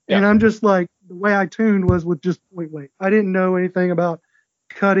 Yeah. And I'm just like, the way I tuned was with just point weight. I didn't know anything about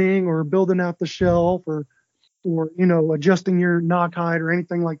cutting or building out the shelf or adjusting your knock height or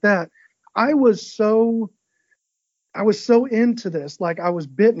anything like that. I was so into this, like I was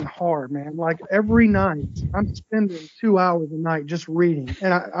bitten hard, man. Like every night I'm spending 2 hours a night just reading,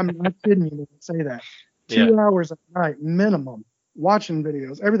 and I'm not kidding you when I say that. 2 hours a night minimum, watching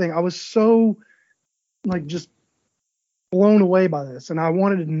videos, everything. I was so like just blown away by this, and I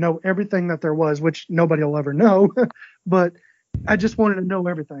wanted to know everything that there was, which nobody will ever know, but I just wanted to know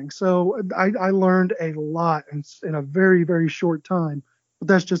everything. So I learned a lot in a very, very short time. But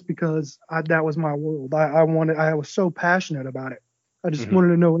that's just because that was my world. I was so passionate about it. I just wanted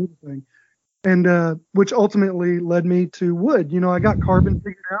to know everything. And which ultimately led me to wood. I got carbon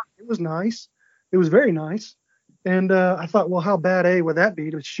figured out. It was nice. It was very nice. And I thought, well, how bad would that be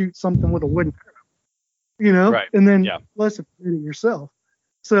to shoot something with a wooden arrow? Right. And then plus if you did it yourself.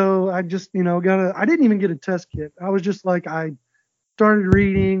 So I just, I didn't even get a test kit. I was just like, I started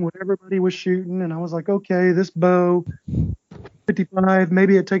reading what everybody was shooting, and I was like, okay, this bow, 55,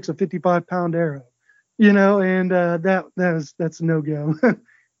 maybe it takes a 55-pound arrow, and that's a no-go.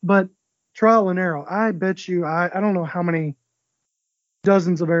 But trial and error, I bet you, I don't know how many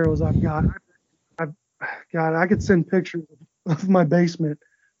dozens of arrows I've got. I could send pictures of my basement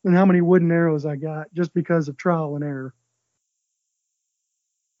and how many wooden arrows I got just because of trial and error.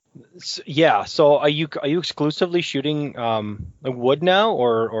 Yeah. So are you exclusively shooting wood now,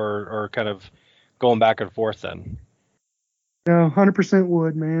 or kind of going back and forth then? No, 100%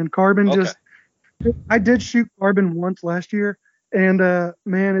 wood, man. Carbon I did shoot carbon once last year, and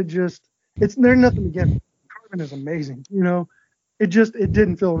man, there's nothing against it. Carbon is amazing, It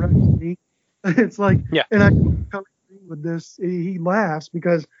didn't feel right to me. It's like, and I with this, he laughs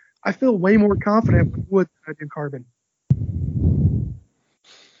because I feel way more confident with wood than I do carbon.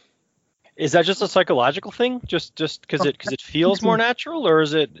 Is that just a psychological thing? Just because it feels more natural, or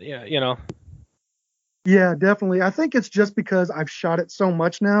is it, Yeah, definitely. I think it's just because I've shot it so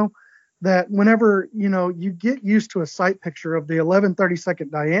much now that whenever, you get used to a sight picture of the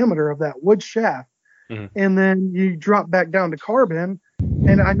 11/32 diameter of that wood shaft, and then you drop back down to carbon,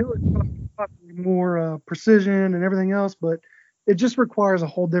 and I know it's probably more precision and everything else, but it just requires a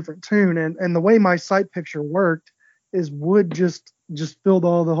whole different tune. And the way my sight picture worked is wood just filled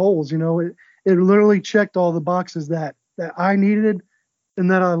all the holes. It literally checked all the boxes that I needed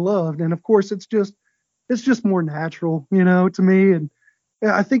and that I loved. And of course, it's just more natural, to me. And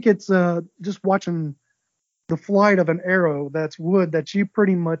I think it's just watching the flight of an arrow that's wood that you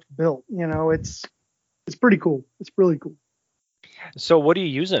pretty much built. It's pretty cool. It's really cool. So what are you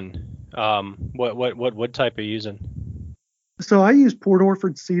using? What wood type are you using? So I use Port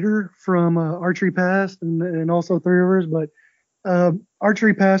Orford cedar from Archery Past and also Three Rivers, but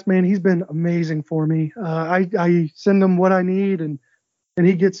Archery Pass, man, he's been amazing for me. I send him what I need, and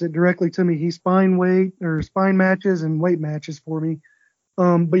he gets it directly to me. He spine matches and weight matches for me.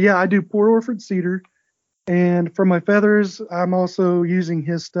 But yeah, I do Port Orford cedar, and for my feathers, I'm also using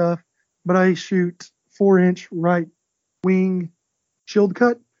his stuff. But I shoot 4-inch right wing shield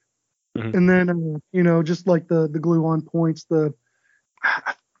cut, and then just like the glue on points.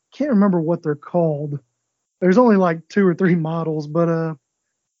 I can't remember what they're called. There's only like 2 or 3 models, but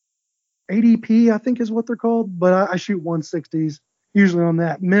ADP I think is what they're called. But I shoot 160s usually on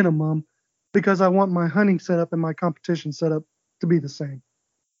that minimum because I want my hunting setup and my competition setup to be the same.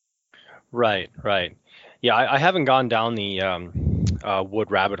 Right. Yeah, I haven't gone down the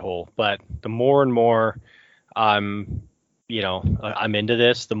wood rabbit hole, but the more and more I'm into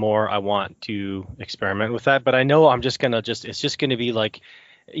this, the more I want to experiment with that. But I know it's just gonna be like,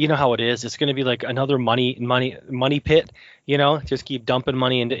 you know how it is. It's gonna be like another money pit. Just keep dumping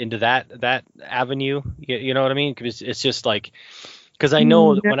money into that avenue. You know what I mean? Because it's just like. Because I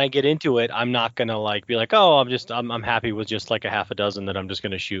know that when I get into it, I'm not gonna like be like, oh, I'm happy with just like a half a dozen that I'm just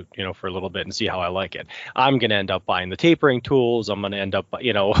gonna shoot, for a little bit and see how I like it. I'm gonna end up buying the tapering tools. I'm gonna end up,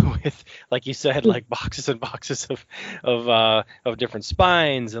 with, like you said, like boxes and boxes of different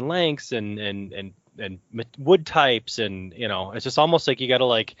spines and lengths and wood types, and it's just almost like you gotta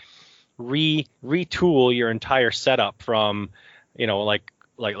like retool your entire setup from,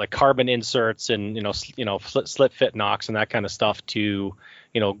 like carbon inserts and slip fit knocks and that kind of stuff to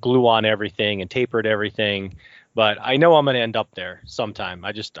glue on everything and tapered everything. But I know I'm going to end up there sometime.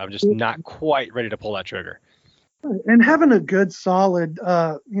 I'm just not quite ready to pull that trigger. And having a good solid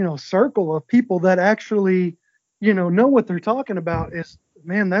circle of people that actually know what they're talking about is,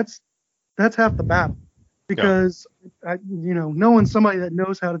 man, that's half the battle. Because knowing somebody that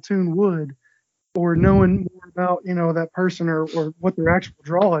knows how to tune wood, or knowing more about that person or what their actual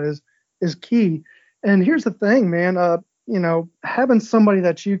draw is key. And here's the thing, man, having somebody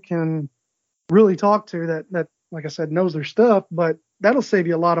that you can really talk to that like I said knows their stuff, but that'll save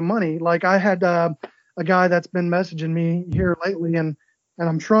you a lot of money. Like I had a guy that's been messaging me here lately, and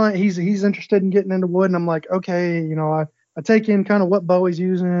I'm trying, he's interested in getting into wood, and I'm like, okay, I take in kind of what bow he's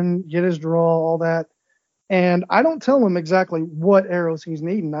using, get his draw, all that. And I don't tell him exactly what arrows he's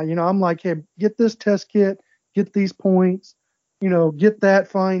needing. I'm like, hey, get this test kit, get these points, get that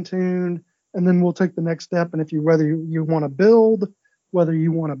fine tuned, and then we'll take the next step. And whether you want to build, whether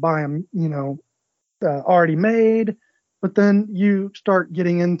you want to buy them, already made, but then you start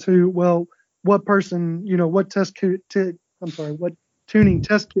getting into, well, what person, what what tuning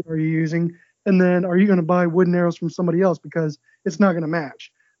test kit are you using? And then are you going to buy wooden arrows from somebody else because it's not going to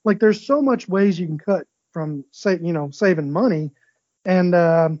match? Like there's so much ways you can cut from saving money, and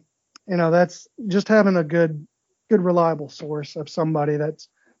that's just having a good reliable source of somebody that's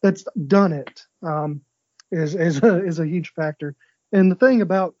done it is a huge factor. And the thing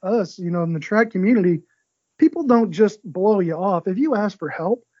about us, in the track community, people don't just blow you off if you ask for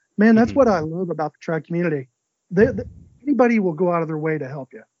help. Man, that's what I love about the track community. Anybody will go out of their way to help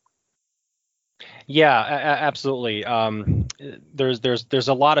you. Yeah, absolutely. There's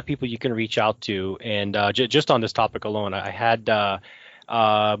a lot of people you can reach out to, and just on this topic alone, I had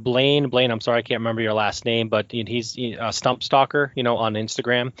Blaine. I'm sorry, I can't remember your last name, but he's a Stump Stalker, on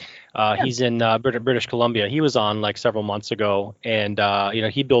Instagram. He's in British Columbia. He was on like several months ago, and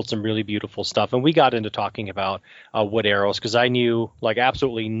he built some really beautiful stuff. And we got into talking about wood arrows because I knew like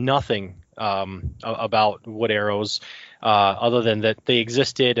absolutely nothing about wood arrows. Other than that they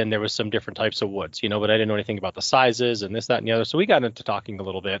existed and there was some different types of woods, but I didn't know anything about the sizes and this, that, and the other. So we got into talking a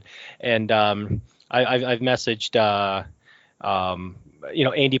little bit, and I've messaged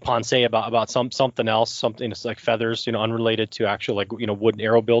Andy Ponce about something else, something that's like feathers, unrelated to actual like wood and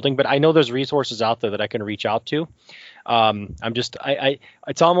arrow building. But I know there's resources out there that I can reach out to.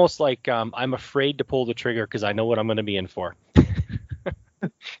 It's almost like I'm afraid to pull the trigger because I know what I'm going to be in for.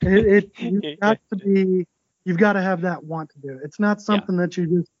 You've got to have that want to do it. It's not something that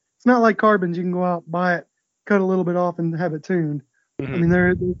it's not like carbons. You can go out, buy it, cut a little bit off and have it tuned. I mean,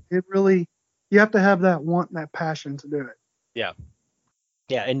 you have to have that want and that passion to do it. Yeah.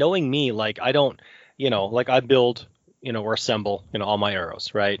 Yeah. And knowing me, like, I don't, like I build, or assemble, all my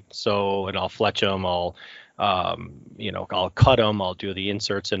arrows, right? So, and I'll fletch them, I'll cut them, I'll do the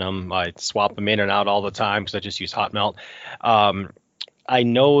inserts in them. I swap them in and out all the time because I just use hot melt. I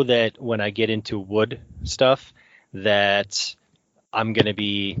know that when I get into wood stuff that I'm going to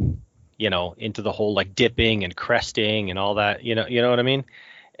be, into the whole like dipping and cresting and all that, you know what I mean?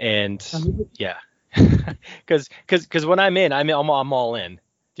 And yeah, cause when I'm in, I'm all in.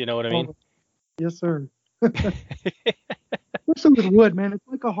 Do you know what I mean? Yes, sir. especially with wood, man, it's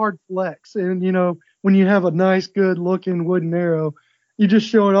like a hard flex. And when you have a nice, good looking wooden arrow, you just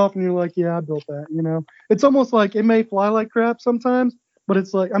show it off and you're like, yeah, I built that. It's almost like it may fly like crap sometimes, but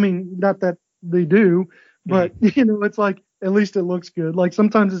it's like, I mean, not that they do, but it's like at least it looks good. Like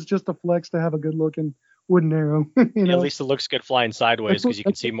sometimes it's just a flex to have a good looking wooden arrow. At least it looks good flying sideways because you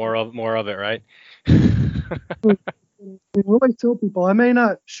can see more of it, right? I always tell people I may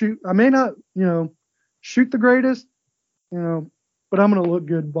not shoot the greatest, but I'm gonna look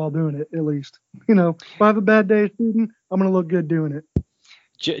good while doing it at least. If I have a bad day shooting, I'm gonna look good doing it.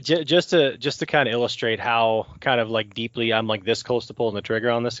 Just to kind of illustrate how kind of like deeply I'm like this close to pulling the trigger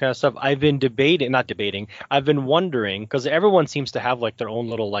on this kind of stuff. I've been I've been wondering, because everyone seems to have like their own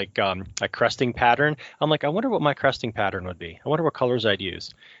little like cresting pattern. I'm like, I wonder what my cresting pattern would be. I wonder what colors I'd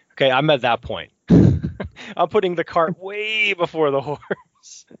use. Okay, I'm at that point. I'm putting the cart way before the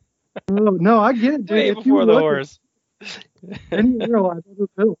horse. No, I get it, dude. Way before the horse. Any arrow I've ever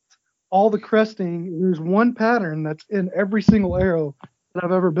built, all the cresting, there's one pattern that's in every single arrow that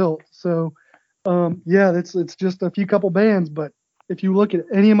I've ever built. So, it's just a few couple bands, but if you look at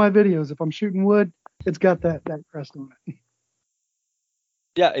any of my videos, if I'm shooting wood, it's got that crest on it.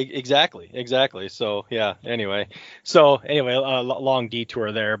 Yeah, exactly. So anyway, long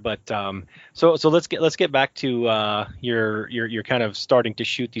detour there, but so let's get back to you're kind of starting to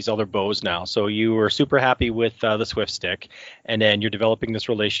shoot these other bows now. So you were super happy with the Swift Stick, and then you're developing this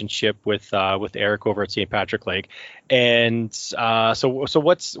relationship with Eric over at St. Patrick Lake, and so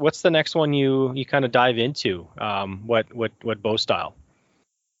what's the next one you kind of dive into? What bow style?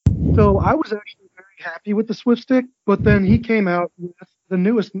 So I was actually very happy with the Swift Stick, but then he came out with the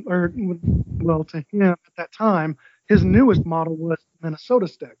newest, to him at that time, his newest model was Minnesota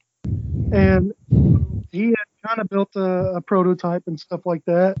Stick. And he had kind of built a prototype and stuff like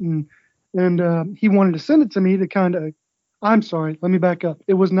that. And he wanted to send it to me to kind of, I'm sorry, let me back up.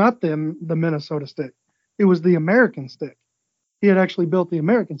 It was not the Minnesota Stick. It was the American Stick. He had actually built the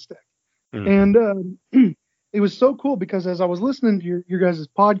American Stick. And it was so cool because as I was listening to your guys'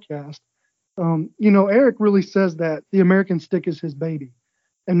 podcast, Eric really says that the American Stick is his baby.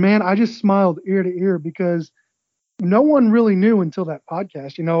 And man, I just smiled ear to ear because no one really knew until that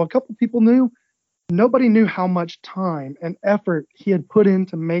podcast. A couple people knew. Nobody knew how much time and effort he had put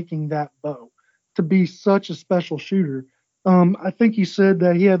into making that bow to be such a special shooter. I think he said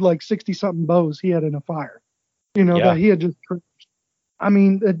that he had like 60 something bows he had in a fire, that he had just trashed. I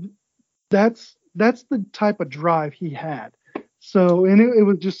mean, that's the type of drive he had. So, and it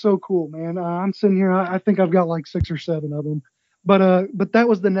was just so cool, man. I'm sitting here, I think I've got like 6 or 7 of them. But that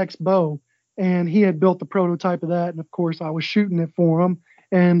was the next bow, and he had built the prototype of that, and of course I was shooting it for him,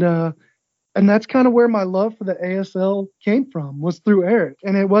 and that's kind of where my love for the ASL came from, was through Eric.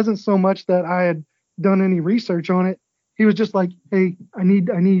 And it wasn't so much that I had done any research on it. He was just like, hey, I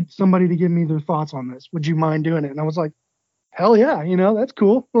need somebody to give me their thoughts on this. Would you mind doing it? And I was like, hell yeah, that's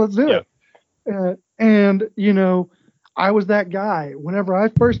cool. Let's do it. And I was that guy. Whenever I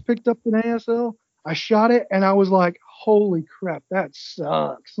first picked up an ASL, I shot it and I was like, holy crap, that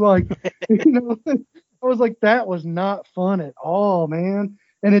sucks. Like, I was like, that was not fun at all, man.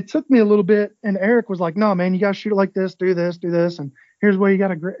 And it took me a little bit. And Eric was like, no, man, you got to shoot it like this, do this. And here's where you got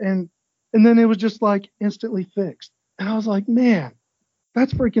to, and then it was just like instantly fixed. And I was like, man,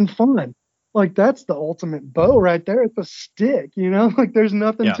 that's freaking fun. Like, that's the ultimate bow right there. It's a stick, like there's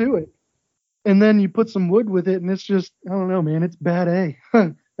nothing to it. And then you put some wood with it and it's just, I don't know, man, it's bad A.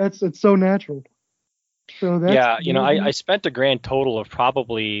 It's so natural. So that's, I spent a grand total of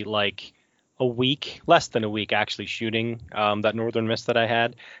probably like a week, less than a week actually shooting that Northern Miss that I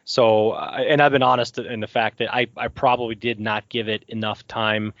had. So, and I've been honest in the fact that I probably did not give it enough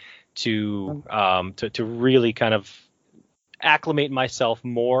time to really kind of acclimate myself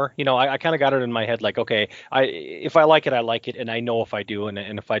more. I kind of got it in my head like, okay, if I like it, I like it, and I know if I do, and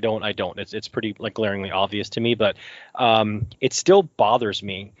if I don't, I don't. It's pretty like glaringly obvious to me, but it still bothers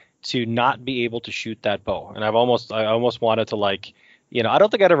me to not be able to shoot that bow. And I almost wanted to like, I don't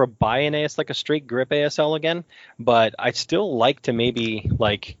think I'd ever buy an like a straight grip ASL again, but I'd still like to maybe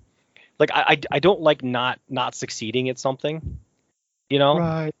like I don't like not succeeding at something,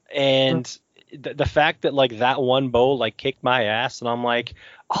 Right. And the fact that like that one bow like kicked my ass, and I'm like,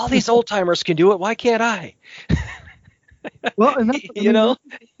 all these old timers can do it, why can't I? Well, and that's,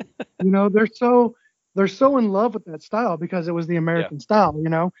 they're so in love with that style because it was the American style,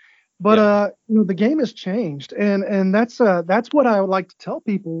 But the game has changed, and that's what I would like to tell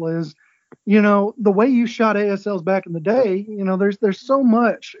people is, the way you shot ASLs back in the day, there's so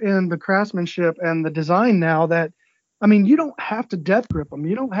much in the craftsmanship and the design now that, I mean, you don't have to death grip them,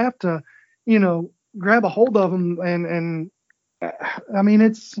 you don't have to, grab a hold of them and I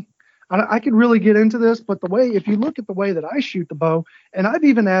mean, I could really get into this, but if you look at the way that I shoot the bow, and I've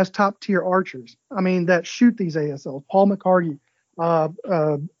even asked top tier archers, I mean, that shoot these ASLs, Paul McCarty, uh,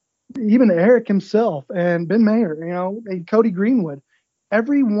 uh, even Eric himself, and Ben Mayer, and Cody Greenwood,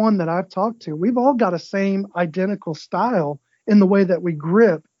 everyone that I've talked to, we've all got a same identical style in the way that we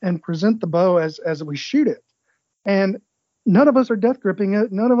grip and present the bow as we shoot it. And none of us are death gripping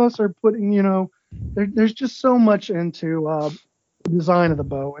it. None of us are putting, there's just so much into the design of the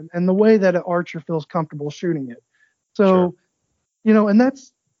bow and the way that an archer feels comfortable shooting it. So, sure. And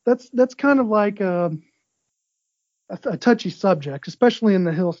that's kind of like a touchy subject, especially in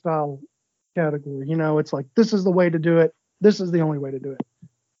the hill style category. It's like, this is the way to do it. This is the only way to do it.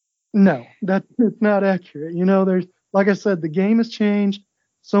 No, it's not accurate. There's, like I said, the game has changed.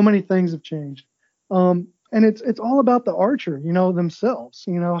 So many things have changed. And it's all about the archer, themselves.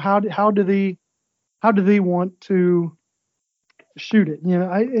 How do they want to shoot it?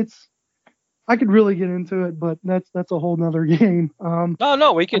 I could really get into it, but that's a whole nother game.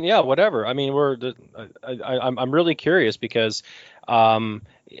 No, we can, whatever. I mean, I'm really curious because,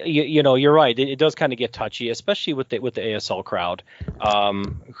 you're right. It does kind of get touchy, especially with the ASL crowd.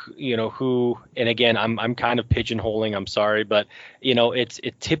 Who, and again, I'm kind of pigeonholing. I'm sorry, but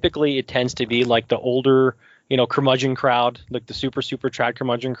it tends to be like the older, curmudgeon crowd, like the super trad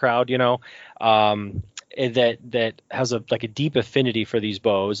curmudgeon crowd. That has a deep affinity for these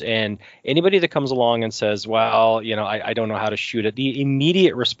bows, and anybody that comes along and says, well, I don't know how to shoot it, the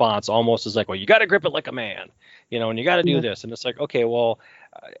immediate response almost is like, well, you got to grip it like a man, and you got to do this. And it's like, okay, well,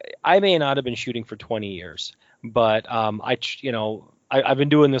 I may not have been shooting for 20 years, but I've been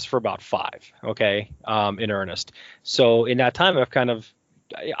doing this for about 5, okay, in earnest. So in that time, I've kind of,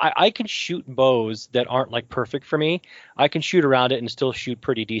 I can shoot bows that aren't like perfect for me. I can shoot around it and still shoot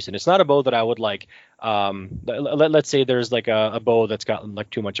pretty decent. It's not a bow that I would like. Let's say there's like a bow that's got like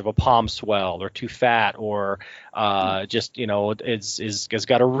too much of a palm swell or too fat, or just it's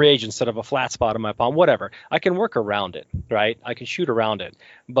got a ridge instead of a flat spot on my palm. Whatever. I can work around it, right? I can shoot around it,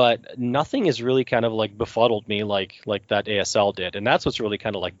 but nothing has really kind of like befuddled me like that ASL did, and that's what's really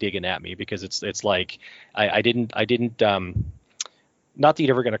kind of like digging at me, because it's like I didn't. Not that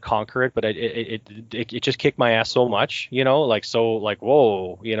you're ever going to conquer it, but it just kicked my ass so much, whoa,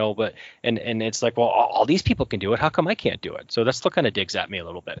 but and it's like, well, all these people can do it. How come I can't do it? So that still kind of digs at me a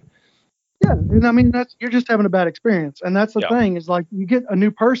little bit. Yeah, and I mean, you're just having a bad experience, and that's the thing, is like, you get a new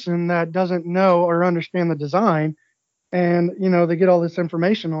person that doesn't know or understand the design, and they get all this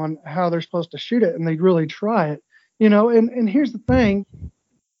information on how they're supposed to shoot it, and they really try it, and here's the thing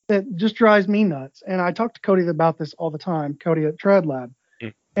that just drives me nuts. And I talk to Cody about this all the time, Cody at Trad Lab.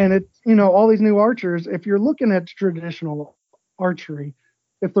 And it's, all these new archers, if you're looking at traditional archery,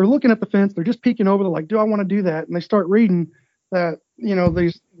 if they're looking at the fence, they're just peeking over, they're like, do I want to do that? And they start reading that,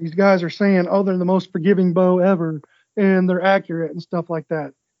 these guys are saying, oh, they're the most forgiving bow ever, and they're accurate and stuff like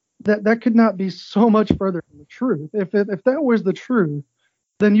that. That could not be so much further from the truth. If that was the truth,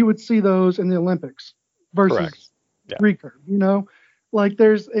 then you would see those in the Olympics versus recurve, Like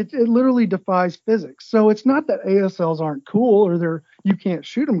it literally defies physics. So it's not that ASLs aren't cool or you can't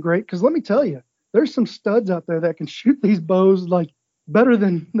shoot them great. Because let me tell you, there's some studs out there that can shoot these bows like better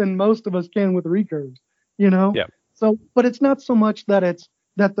than most of us can with recurves. Yeah. So, but it's not so much that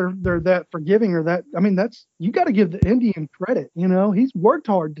they're that forgiving or that. I mean, you got to give the Indian credit. He's worked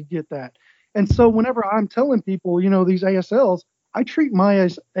hard to get that. And so whenever I'm telling people, these ASLs, I treat my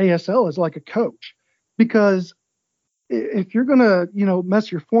ASL as like a coach, because if you're going to,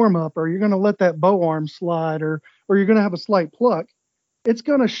 mess your form up, or you're going to let that bow arm slide, or you're going to have a slight pluck, it's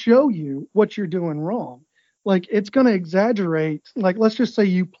going to show you what you're doing wrong. Like, it's going to exaggerate. Like, let's just say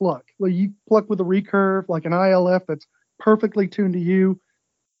you pluck. Like, you pluck with a recurve, like an ILF that's perfectly tuned to you.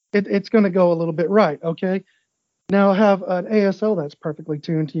 It's going to go a little bit right, okay? Now have an ASL that's perfectly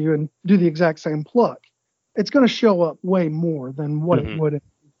tuned to you and do the exact same pluck. It's going to show up way more than what it would.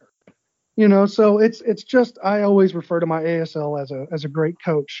 So it's just, I always refer to my ASL as a great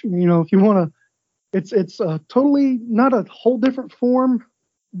coach. If you want to, it's totally not a whole different form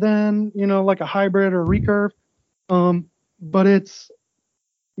than, like a hybrid or a recurve. But it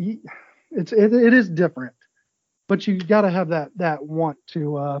is different, but you got to have that want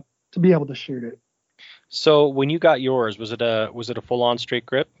to be able to shoot it. So when you got yours, was it a full on straight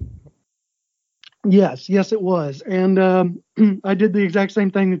grip? Yes, it was. And I did the exact same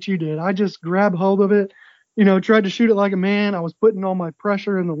thing that you did. I just grabbed hold of it, tried to shoot it like a man. I was putting all my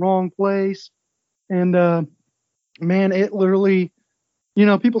pressure in the wrong place. And man, it literally,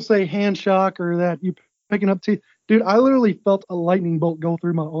 people say hand shock or that you picking up teeth. Dude, I literally felt a lightning bolt go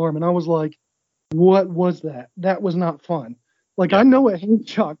through my arm. And I was like, what was that? That was not fun. Like, I know what hand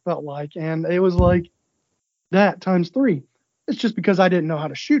shock felt like, and it was like that times 3. It's just because I didn't know how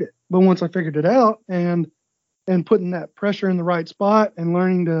to shoot it. But once I figured it out and putting that pressure in the right spot and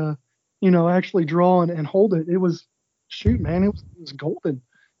learning to, actually draw and hold it, it was, shoot, man, it was golden.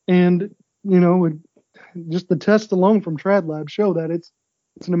 And, just the test alone from Trad Lab show that it's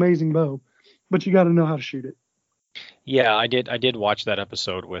an amazing bow, but you got to know how to shoot it. Yeah, I did watch that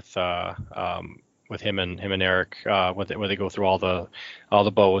episode with him and Eric, where they go through all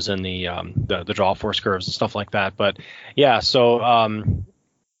the bows and the draw force curves and stuff like that. But yeah, so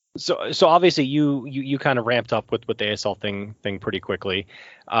obviously you kind of ramped up with the ASL thing pretty quickly.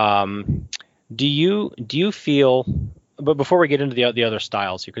 Do you feel? But before we get into the other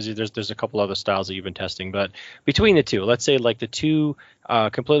styles here, because there's a couple other styles that you've been testing, but between the two, let's say like the two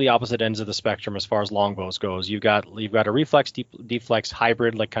completely opposite ends of the spectrum as far as longbows goes, you've got a reflex deflex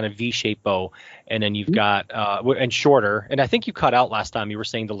hybrid, like kind of V-shaped bow, and then you've got and shorter. And I think you cut out last time, you were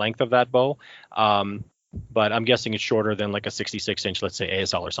saying the length of that bow, but I'm guessing it's shorter than like a 66-inch, let's say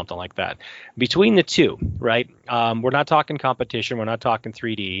ASL or something like that. Between the two, right? We're not talking competition, we're not talking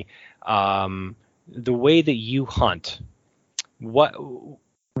 3D. The way that you hunt,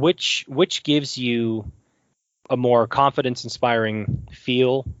 which gives you a more confidence-inspiring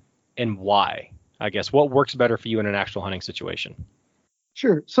feel, and why? I guess what works better for you in an actual hunting situation?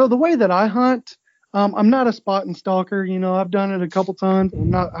 Sure. So the way that I hunt, I'm not a spot and stalker. I've done it a couple times.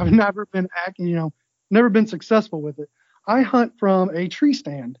 I've never been never been successful with it. I hunt from a tree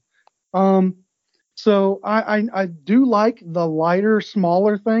stand. So I do like the lighter,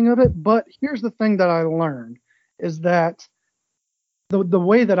 smaller thing of it, but here's the thing that I learned is that the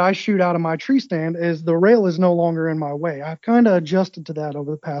way that I shoot out of my tree stand is the rail is no longer in my way. I've kind of adjusted to that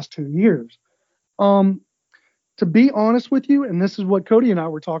over the past 2 years. To be honest with you, and this is what Cody and I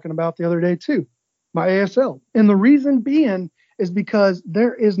were talking about the other day too, my ASL. And the reason being is because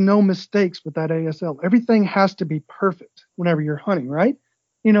there is no mistakes with that ASL. Everything has to be perfect whenever you're hunting, right?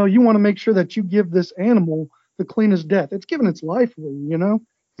 You want to make sure that you give this animal the cleanest death. It's given its life for you,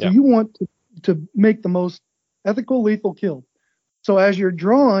 So you want to make the most ethical, lethal kill. So as you're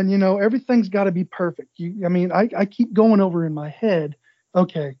drawing, everything's got to be perfect. I keep going over in my head,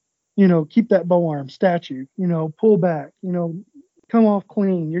 okay, keep that bow arm, statue, pull back, come off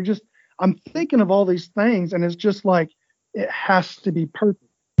clean. I'm thinking of all these things, and it's just like, it has to be perfect.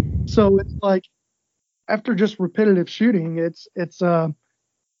 So it's like, after just repetitive shooting, it's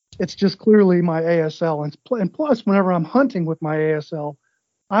just clearly my ASL. And plus, whenever I'm hunting with my ASL,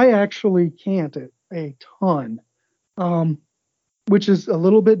 I actually cant it a ton, which is a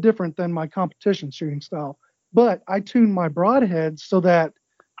little bit different than my competition shooting style. But I tune my broadheads so that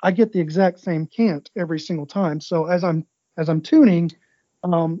I get the exact same cant every single time. So as I'm tuning,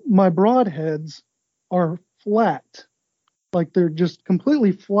 my broadheads are flat, like they're just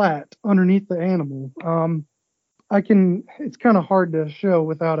completely flat underneath the animal. It's kind of hard to show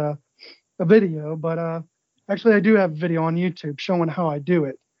without a video, but actually I do have a video on YouTube showing how I do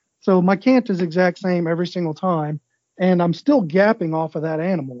it. So my cant is exact same every single time, and I'm still gapping off of that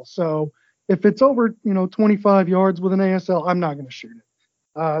animal. So if it's over, 25 yards with an ASL, I'm not going to shoot it.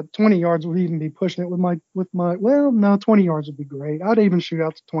 20 yards would even be pushing it with my, well, no, 20 yards would be great. I'd even shoot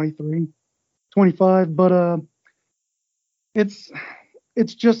out to 23, 25, but it's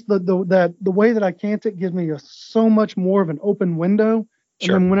just the way that I cant it gives me so much more of an open window.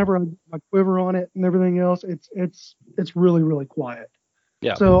 Sure. And then whenever I quiver on it and everything else, it's really, really quiet.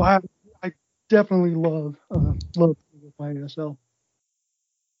 Yeah. So I definitely love my ASL.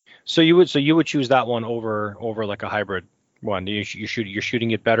 So you would choose that one over like a hybrid one? You're shooting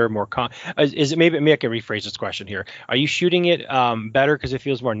it better, more is it, maybe I can rephrase this question here. Are you shooting it better because it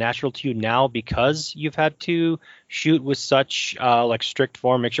feels more natural to you now because you've had to shoot with such like strict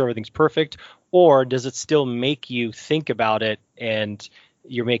form, make sure everything's perfect, or does it still make you think about it and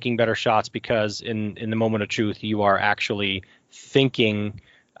you're making better shots because in the moment of truth you are actually thinking,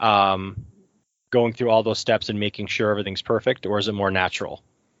 going through all those steps and making sure everything's perfect, or is it more natural?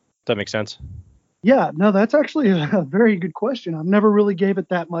 Does that make sense? Yeah, no, that's actually a very good question. I've never really gave it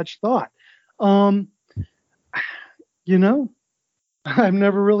that much thought. I've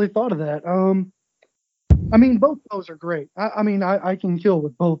never really thought of that. Both bows are great. I can kill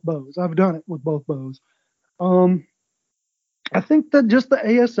with both bows. I've done it with both bows. I think that just the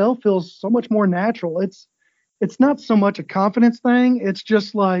ASL feels so much more natural. It's not so much a confidence thing. It's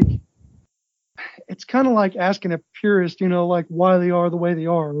just like, it's kind of like asking a purist, like why they are the way they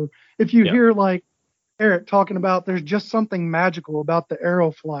are. Or if you hear like Eric talking about there's just something magical about the arrow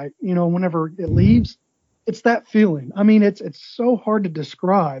flight, whenever it leaves, it's that feeling. It's so hard to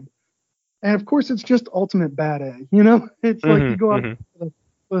describe. And of course, it's just ultimate bad A. It's like you go out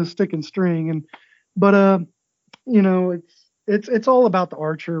with a stick and string, but it's all about the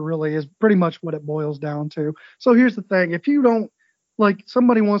archer. Really, is pretty much what it boils down to. So here's the thing: if you don't like,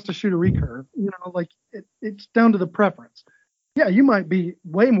 somebody wants to shoot a recurve, like it's down to the preference. Yeah, you might be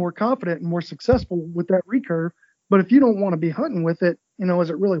way more confident and more successful with that recurve, but if you don't want to be hunting with it, is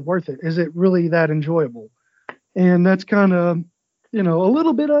it really worth it? Is it really that enjoyable? And that's kind of, a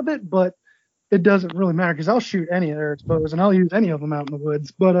little bit of it, but it doesn't really matter because I'll shoot any of their bows and I'll use any of them out in the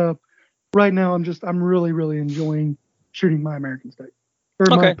woods. But right now I'm really, really enjoying shooting my American stick.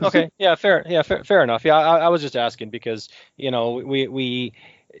 Okay. Yeah, fair enough. Yeah, I was just asking because, we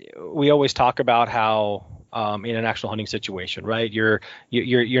always talk about how in an actual hunting situation, right? You're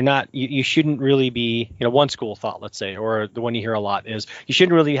not, you shouldn't really be, one school of thought, let's say, or the one you hear a lot is you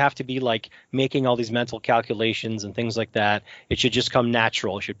shouldn't really have to be like making all these mental calculations and things like that. It should just come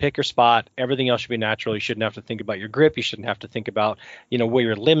natural. You should pick your spot. Everything else should be natural. You shouldn't have to think about your grip. You shouldn't have to think about, where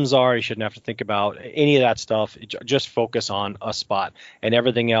your limbs are. You shouldn't have to think about any of that stuff. Just focus on a spot and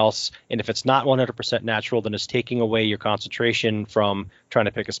everything else. And if it's not 100% natural, then it's taking away your concentration from trying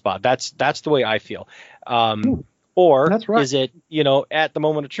to pick a spot. That's the way I feel. Or that's right. Is it, at the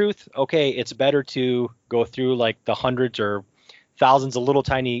moment of truth, okay, it's better to go through like the hundreds or thousands of little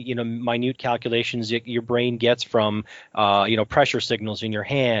tiny, minute calculations your brain gets from, pressure signals in your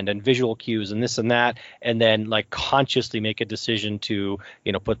hand and visual cues and this and that, and then like consciously make a decision to,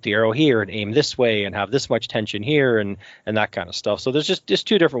 put the arrow here and aim this way and have this much tension here and that kind of stuff. So there's just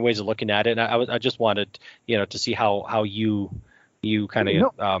two different ways of looking at it. And I just wanted, to see how you kind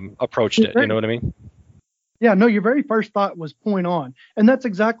of approached it. You know what I mean? Yeah, no, your very first thought was point on. And that's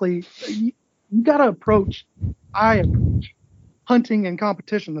exactly, you got to approach hunting and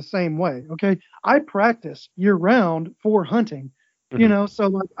competition the same way. Okay. I practice year round for hunting, so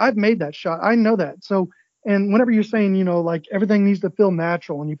like I've made that shot. I know that. So, and whenever you're saying, like everything needs to feel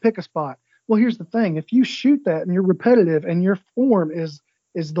natural and you pick a spot, well, here's the thing. If you shoot that and you're repetitive and your form is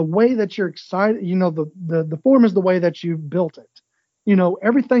the way that you're excited, the form is the way that you've built it.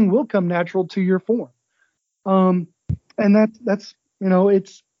 Everything will come natural to your form. And that's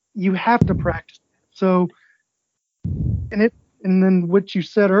it's, you have to practice. So, and then what you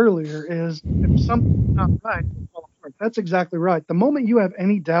said earlier is if something's not right, that's exactly right. The moment you have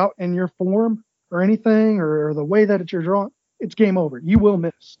any doubt in your form or anything, or the way that you're drawn, it's game over. You will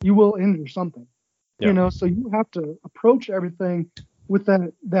miss, you will injure something, so you have to approach everything with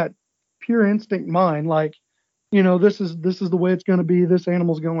that pure instinct mind. Like, this is the way it's going to be. This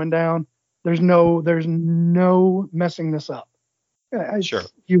animal's going down. There's no messing this up. Sure.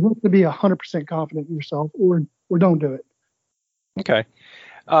 You have to be 100% confident in yourself, or don't do it. Okay.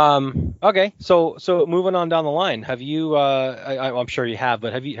 Okay. So moving on down the line, have you? I'm sure you have,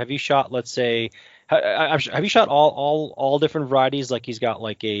 but have you shot? Let's say, have you shot all different varieties? Like he's got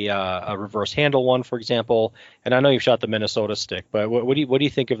like a reverse handle one, for example. And I know you've shot the Minnesota stick, but what do you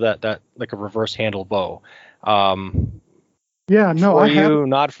think of that like a reverse handle bow? Yeah, no, for you,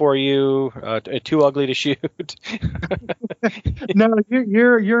 not for you, too ugly to shoot. No,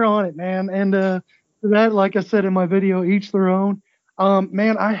 you're on it, man. And that, like I said in my video, each their own.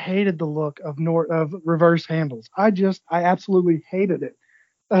 Man, I hated the look of reverse handles. I absolutely hated it.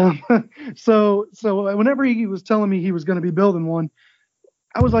 So whenever he was telling me he was going to be building one,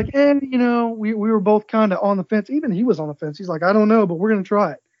 I was like, we were both kind of on the fence. Even he was on the fence. He's like, I don't know, but we're going to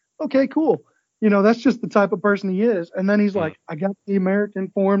try it. Okay, cool. That's just the type of person he is. And then he's like, I got the American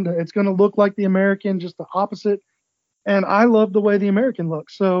formed. It's going to look like the American, just the opposite. And I love the way the American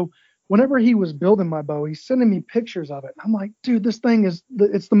looks. So whenever he was building my bow, he's sending me pictures of it. I'm like, dude, this thing it's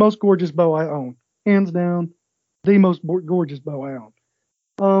the most gorgeous bow I own. Hands down, the most gorgeous bow I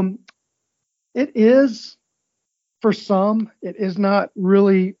own. It is, for some, it is not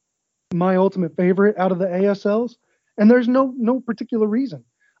really my ultimate favorite out of the ASLs. And there's no particular reason.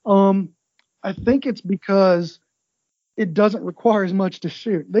 I think it's because it doesn't require as much to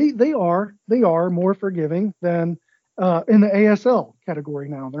shoot. They are more forgiving than in the ASL category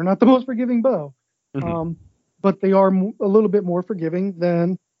now. They're not the most forgiving bow, but they are a little bit more forgiving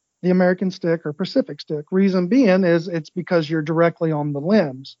than the American stick or Pacific stick. Reason being is it's because you're directly on the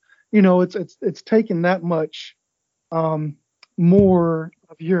limbs. It's taken that much more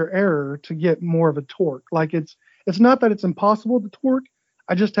of your error to get more of a torque. Like it's not that it's impossible to torque.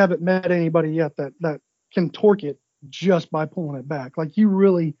 I just haven't met anybody yet that can torque it just by pulling it back. Like you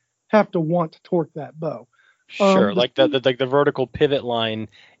really have to want to torque that bow. Sure, like the vertical pivot line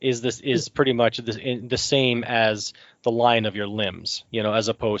is pretty much the same as the line of your limbs, as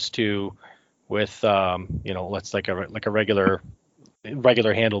opposed to with let's like a regular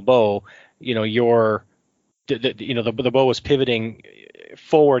regular handle bow, the bow was pivoting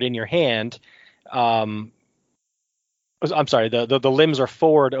forward in your hand. I'm sorry, the limbs are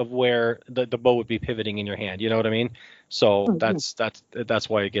forward of where the bow would be pivoting in your hand. You know what I mean? So that's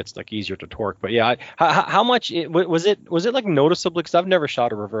why it gets like easier to torque. But yeah, how much was it like noticeably? Because I've never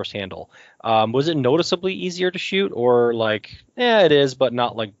shot a reverse handle. Was it noticeably easier to shoot, or like, yeah, it is, but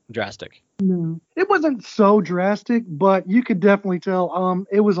not like drastic? No, it wasn't so drastic, but you could definitely tell.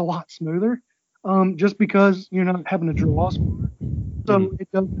 It was a lot smoother. Just because you're not having to draw smooth. So it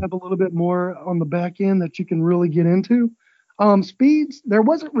does have a little bit more on the back end that you can really get into. Speeds, there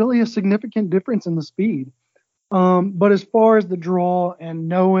wasn't really a significant difference in the speed. But as far as the draw and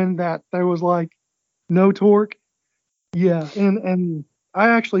knowing that there was like no torque, yeah. And I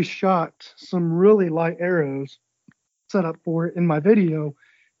actually shot some really light arrows set up for it in my video.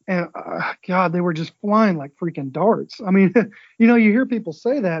 And God, they were just flying like freaking darts. I mean, you hear people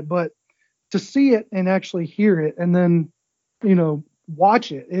say that, but to see it and actually hear it and then,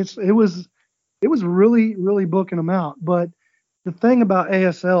 watch it, it was really, really booking them out. But the thing about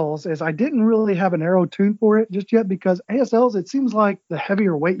ASLs is I didn't really have an arrow tune for it just yet because ASLs, it seems like the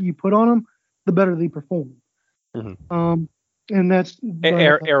heavier weight you put on them, the better they perform. And that's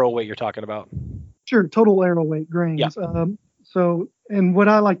arrow weight you're talking about. Sure, total arrow weight grains. Yeah. So, and what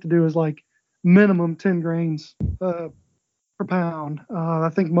I like to do is like minimum 10 grains per pound. I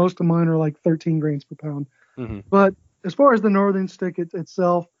think most of mine are like 13 grains per pound. But as far as the Northern Stick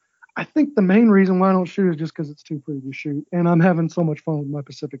itself, I think the main reason why I don't shoot is just because it's too pretty to shoot, and I'm having so much fun with my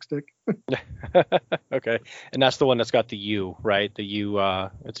Pacific Stick. Okay, and that's the one that's got the U, right? The U,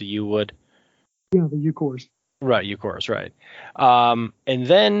 it's a U wood. Yeah, the U-Cores. Right, U-Cores, right. And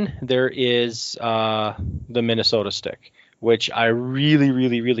then there is the Minnesota Stick, which I really,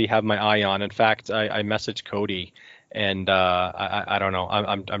 really, really have my eye on. In fact, I messaged Cody, and I don't know.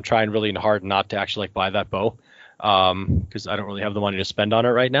 I'm trying really hard not to actually like buy that bow, because I don't really have the money to spend on it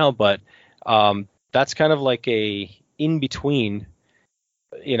right now. But that's kind of like a in between.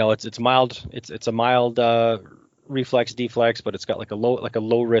 It's mild. It's a mild reflex deflex, but it's got like a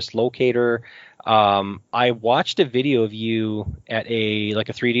low wrist locator. I watched a video of you at a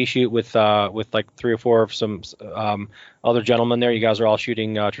 3D shoot with like 3 or 4 of some other gentlemen there. You guys are all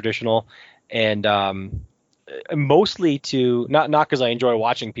shooting traditional, and mostly to not because I enjoy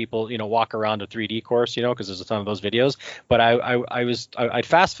watching people walk around a 3D course, because there's a ton of those videos, but I'd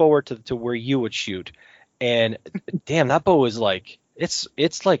fast forward to where you would shoot, and damn, that bow is like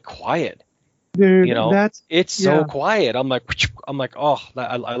it's like quiet. Dude, it's so quiet. I'm like, oh,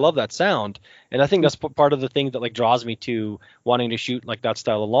 I love that sound. And I think that's part of the thing that like draws me to wanting to shoot like that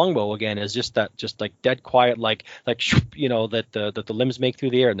style of longbow again, is just like dead quiet, like that the limbs make through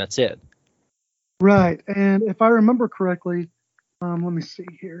the air, and that's it. Right. And if I remember correctly, let me see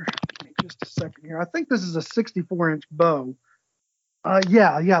here. Just a second here. I think this is a 64-inch bow.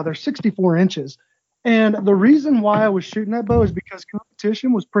 Yeah, they're 64 inches. And the reason why I was shooting that bow is because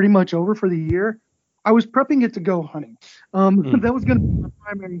competition was pretty much over for the year. I was prepping it to go hunting. That was going to be my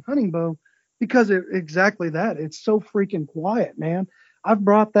primary hunting bow because exactly that. It's so freaking quiet, man. I've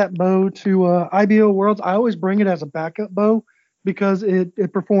brought that bow to IBO Worlds. I always bring it as a backup bow because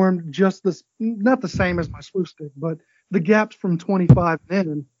it performed just not the same as my swoop stick, but the gaps from 25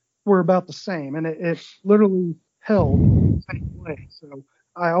 in were about the same. And it literally held the same way. So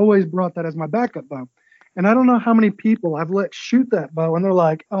I always brought that as my backup bow. And I don't know how many people I've let shoot that bow, and they're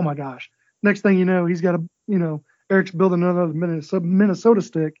like, oh my gosh, next thing you know, he's got Eric's building another Minnesota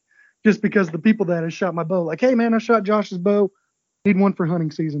Stick just because the people that have shot my bow, like, hey man, I shot Josh's bow, need one for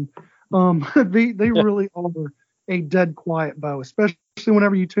hunting season. They really are a dead quiet bow, especially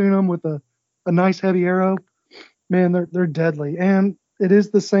whenever you tune them with a nice heavy arrow. Man, they're deadly. And it is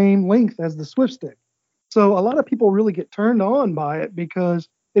the same length as the Swift Stick. So a lot of people really get turned on by it because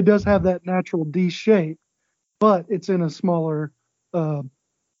it does have that natural D shape, but it's in a smaller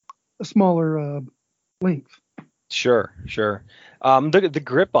length. Sure. The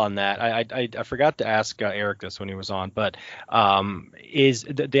grip on that, I forgot to ask Eric this when he was on, but is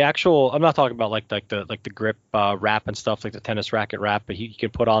the actual, I'm not talking about like the grip wrap and stuff, like the tennis racket wrap, but you can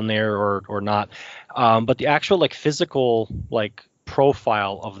put on there or not, but the actual like physical like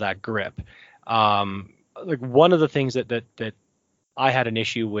profile of that grip. Like one of the things that I had an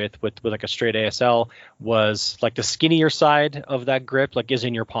issue with like a straight ASL was like the skinnier side of that grip like is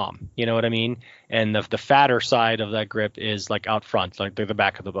in your palm, you know what I mean? And the fatter side of that grip is like out front, like the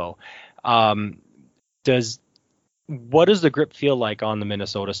back of the bow. What does the grip feel like on the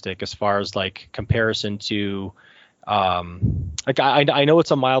Minnesota Stick as far as like comparison to like I know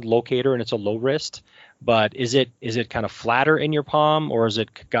it's a mild locator and it's a low wrist, but is it kind of flatter in your palm, or is it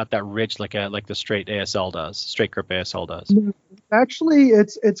got that ridge like the straight grip ASL does? Actually,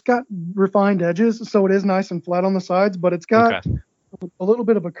 it's got refined edges, so it is nice and flat on the sides, but it's got a little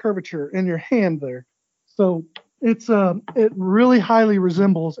bit of a curvature in your hand there. So it really highly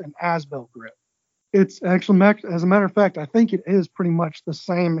resembles an Asbel grip. It's actually, as a matter of fact, I think it is pretty much the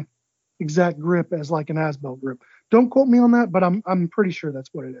same exact grip as like an Asbel grip. Don't quote me on that, but I'm pretty sure that's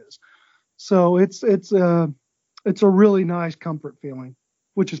what it is. So it's a really nice comfort feeling,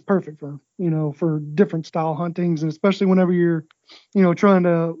 which is perfect for different style huntings, and especially whenever you're trying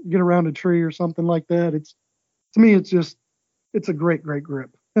to get around a tree or something like that. To me it's a great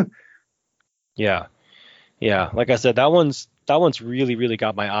grip. Yeah. Like I said, that one's really, really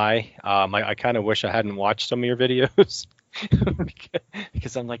got my eye. I kind of wish I hadn't watched some of your videos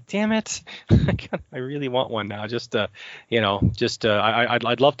because I'm like, damn it, I really want one now. I'd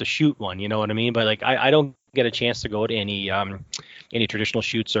love to shoot one. You know what I mean? But like, I don't get a chance to go to any traditional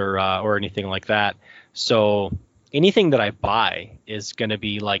shoots or anything like that. So anything that I buy is going to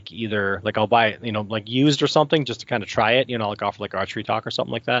be like either like I'll buy it, like used or something just to kind of try it, like off like Archery Talk or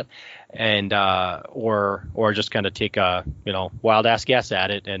something like that. And, or just kind of take a, wild ass guess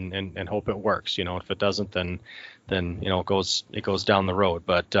at it and hope it works. If it doesn't, then it goes down the road.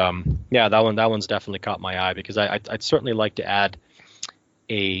 But, yeah, that one's definitely caught my eye because I'd certainly like to add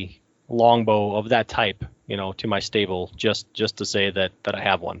a longbow of that type, to my stable just to say that I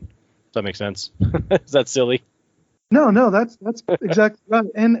have one. Does that make sense? Is that silly? No, that's exactly right.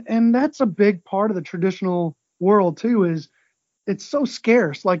 And that's a big part of the traditional world too, is it's so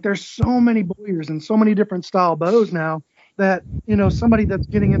scarce. Like there's so many bowyers and so many different style bows now that, somebody that's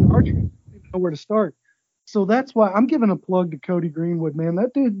getting into archery doesn't even know where to start. So that's why I'm giving a plug to Cody Greenwood, man.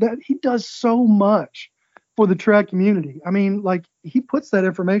 That dude, he does so much for the trad community. I mean, like he puts that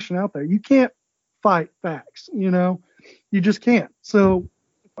information out there. You can't fight facts, you just can't. So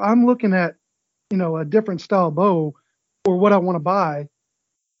if I'm looking at, a different style bow or what I want to buy,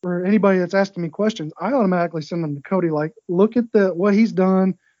 for anybody that's asking me questions, I automatically send them to Cody. Like, look at what he's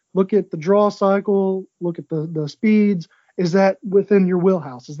done, look at the draw cycle, look at the speeds. Is that within your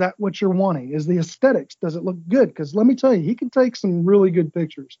wheelhouse? Is that what you're wanting? Is the aesthetics, does it look good? Because let me tell you, he can take some really good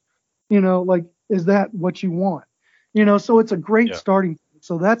pictures. Like, is that what you want? So it's a great starting point.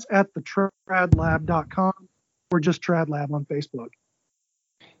 So that's at the tradlab.com or just tradlab on Facebook.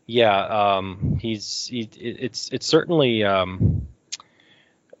 Yeah, it's certainly I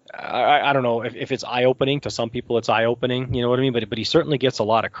don't know if it's eye opening to some people. It's eye opening, you know what I mean. But he certainly gets a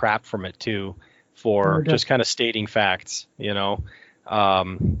lot of crap from it too, for just kind of stating facts,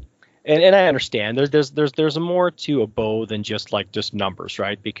 And I understand there's more to a bow than just numbers,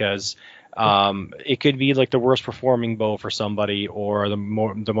 right? Because it could be like the worst performing bow for somebody, or the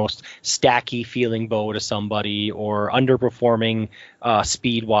most stacky feeling bow to somebody, or underperforming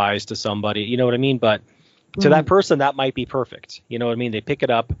speed wise to somebody, you know what I mean? But to that person, that might be perfect. You know what I mean? They pick it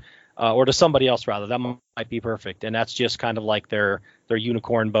up, or to somebody else rather, that might be perfect. And that's just kind of like their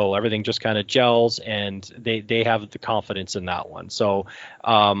unicorn bow. Everything just kind of gels, and they have the confidence in that one. So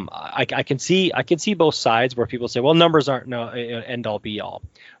I can see both sides where people say, well, numbers aren't no end all be all.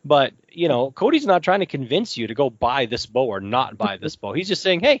 But Cody's not trying to convince you to go buy this bow or not buy this bow. He's just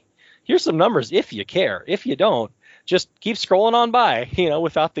saying, hey, here's some numbers if you care. If you don't, just keep scrolling on by,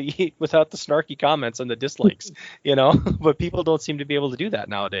 without the snarky comments and the dislikes, but people don't seem to be able to do that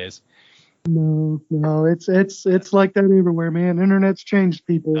nowadays. No, it's like that everywhere, man. Internet's changed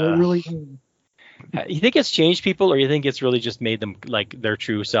people. It really has. You think it's changed people, or you think it's really just made them like their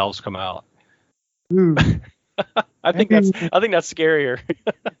true selves come out? Ooh. I think that's scarier.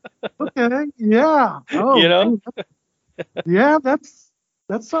 Okay. Yeah. Oh, yeah, that's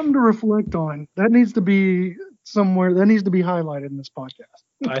something to reflect on. That needs to be somewhere. That needs to be highlighted in this podcast.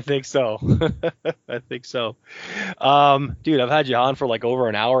 I think so. Dude, I've had you on for like over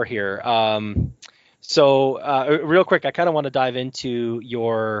an hour here. So real quick, I kind of want to dive into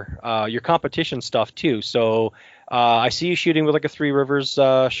your competition stuff too. So I see you shooting with like a Three Rivers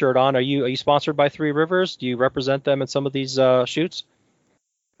shirt on. Are you sponsored by Three Rivers? Do you represent them in some of these shoots?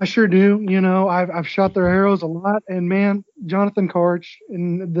 I sure do. I've shot their arrows a lot, and man, Jonathan Karch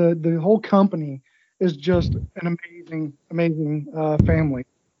and the whole company is just an amazing family.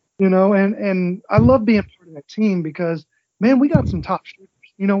 And I love being part of that team because, man, we got some top shooters.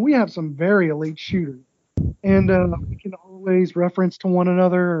 We have some very elite shooters, and we can always reference to one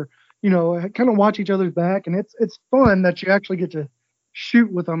another, or, kind of watch each other's back, and it's fun that you actually get to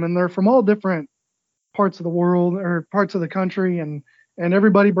shoot with them, and they're from all different parts of the world or parts of the country, and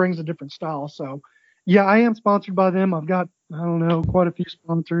everybody brings a different style. So, yeah, I am sponsored by them. I've got, I don't know, quite a few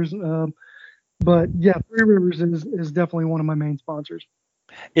sponsors. But yeah, Three Rivers is definitely one of my main sponsors.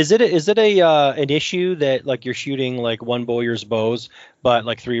 Is it an issue that like you're shooting like one Bowyer's bows, but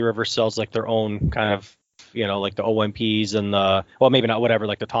like Three Rivers sells like their own kind of, like the OMPs and the, well, maybe not, whatever,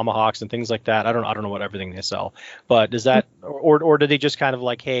 like the tomahawks and things like that. I don't know what everything they sell, but does that, or do they just kind of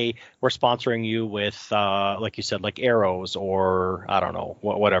like, hey, we're sponsoring you with like you said, like arrows, or I don't know,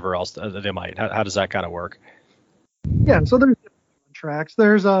 whatever else they might. How does that kind of work? Yeah, so there's contracts.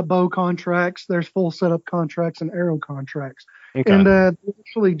 There's bow contracts. There's full setup contracts and arrow contracts. Okay. And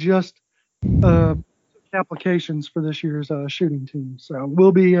actually just uh, applications for this year's shooting team. So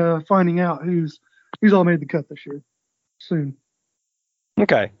we'll be finding out who's all made the cut this year soon.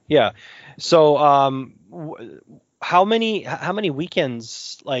 Okay. Yeah. So, how many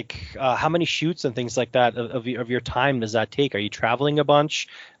weekends, like how many shoots and things like that of your time does that take? Are you traveling a bunch?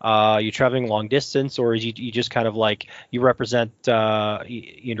 Are you traveling long distance, or is you just kind of like you represent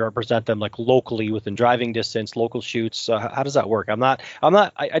represent them like locally within driving distance, local shoots? How does that work?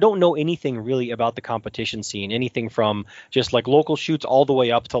 I don't know anything really about the competition scene, anything from just like local shoots all the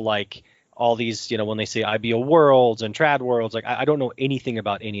way up to like all these, when they say IBO Worlds and Trad Worlds, like I don't know anything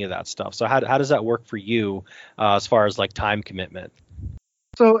about any of that stuff. So how does that work for you as far as like time commitment?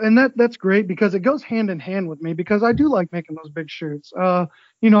 So, and that's great because it goes hand in hand with me because I do like making those big shoots. I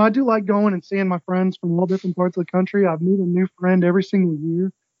do like going and seeing my friends from all different parts of the country. I've met a new friend every single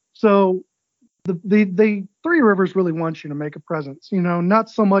year. So the Three Rivers really wants you to make a presence, not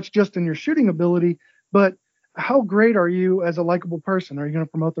so much just in your shooting ability, but how great are you as a likable person? Are you going to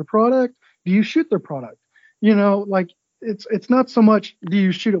promote their product? Do you shoot their product? Like it's not so much do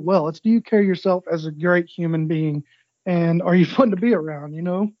you shoot it well, it's do you carry yourself as a great human being, and are you fun to be around?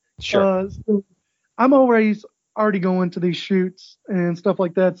 Sure. So I'm always already going to these shoots and stuff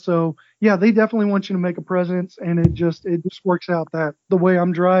like that. So yeah, they definitely want you to make a presence, and it just works out that the way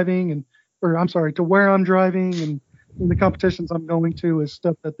I'm driving to where I'm driving and the competitions I'm going to is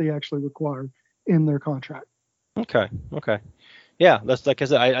stuff that they actually require in their contract. Okay. Yeah, that's like I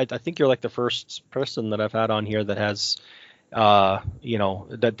said, I think you're like the first person that I've had on here that has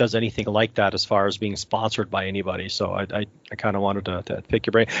that does anything like that as far as being sponsored by anybody. So I kind of wanted to pick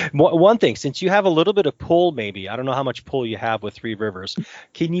your brain. One thing, since you have a little bit of pull, maybe, I don't know how much pull you have with Three Rivers,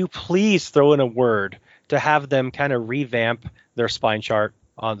 can you please throw in a word to have them kind of revamp their spine chart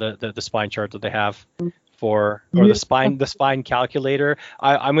on the spine chart that they have or the spine calculator?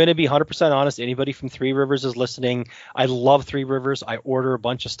 I'm going to be 100% honest. Anybody from Three Rivers is listening. I love Three Rivers. I order a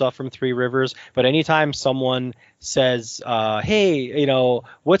bunch of stuff from Three Rivers. But anytime someone says, hey,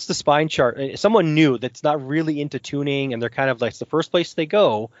 what's the spine chart? Someone new that's not really into tuning, and they're kind of like, it's the first place they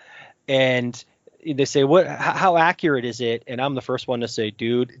go. And they say, how accurate is it? And I'm the first one to say,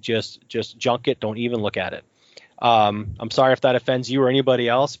 dude, just junk it. Don't even look at it. I'm sorry if that offends you or anybody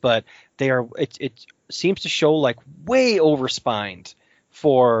else, but it seems to show like way overspined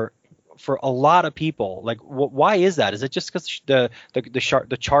for a lot of people. Like, why is that? Is it just because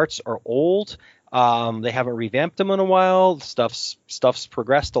the charts are old? They haven't revamped them in a while. Stuff's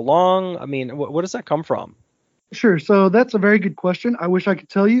progressed along. I mean, what does that come from? Sure. So that's a very good question. I wish I could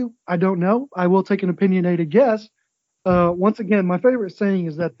tell you. I don't know. I will take an opinionated guess. Once again, my favorite saying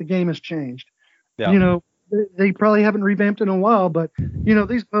is that the game has changed. Yeah. They probably haven't revamped in a while, but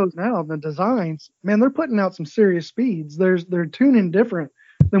these bows now, the designs, man, they're putting out some serious speeds. They're tuning different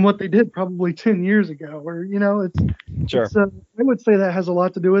than what they did probably 10 years ago, or sure. I would say that has a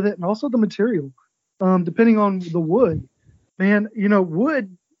lot to do with it, and also the material, depending on the wood. Man,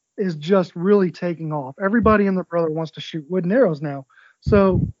 wood is just really taking off. Everybody and their brother wants to shoot wood and arrows now.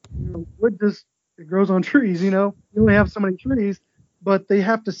 So wood it grows on trees. You only have so many trees, but they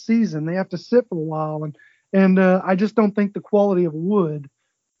have to season. They have to sit for a while, and I just don't think the quality of wood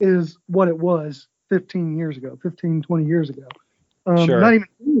is what it was 15, 20 years ago. Sure. Not even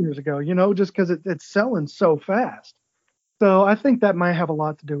 2 years ago, just because it's selling so fast. So I think that might have a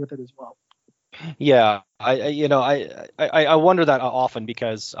lot to do with it as well. Yeah, I wonder that often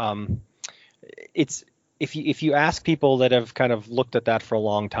because it's if you ask people that have kind of looked at that for a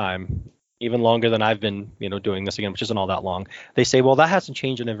long time, even longer than I've been, doing this again, which isn't all that long. They say, well, that hasn't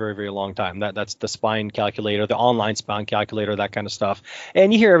changed in a very, very long time. That's the spine calculator, the online spine calculator, that kind of stuff.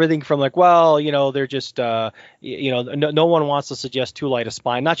 And you hear everything from like, well, they're just, no one wants to suggest too light a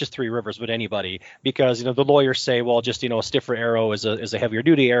spine, not just Three Rivers, but anybody, because, the lawyers say, well, just, a stiffer arrow is a heavier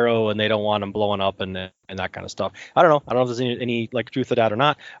duty arrow, and they don't want them blowing up and that kind of stuff. I don't know if there's any like truth to that or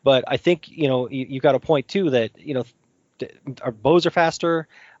not, but I think, you got a point too that, our bows are faster.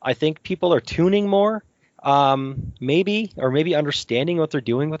 I think people are tuning more, maybe understanding what they're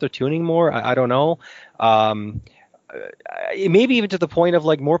doing, what they're tuning more. I don't know. maybe even to the point of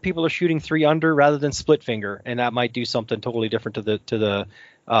like more people are shooting 3 under rather than split finger, and that might do something totally different to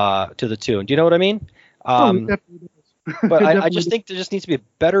the tune. Do you know what I mean? But I just think there just needs to be a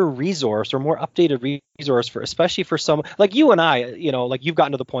better resource or more updated resource for, especially for some like you and I, like you've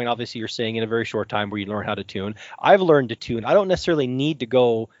gotten to the point, obviously you're saying in a very short time where you learn how to tune. I've learned to tune. I don't necessarily need to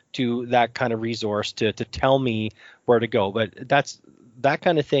go to that kind of resource to tell me where to go, but that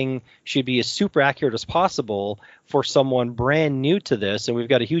kind of thing should be as super accurate as possible for someone brand new to this. And we've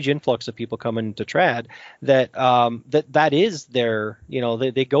got a huge influx of people coming to trad that is their,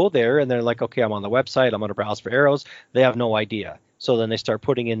 they go there and they're like, okay, I'm on the website, I'm going to browse for arrows. They have no idea. So then they start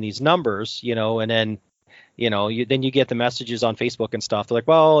putting in these numbers, and then, then you get the messages on Facebook and stuff. They're like,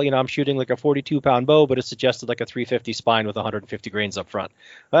 well, I'm shooting like a 42-pound bow, but it suggested like a 350 spine with 150 grains up front.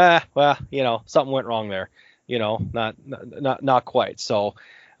 Well, something went wrong there. Not quite. So,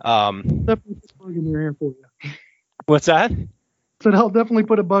 definitely put a bug in their ear for you. What's that? So I'll definitely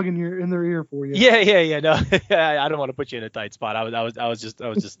put a bug in their ear for you. Yeah. No, I don't want to put you in a tight spot. I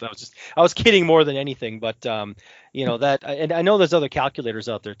was kidding more than anything. But that, and I know there's other calculators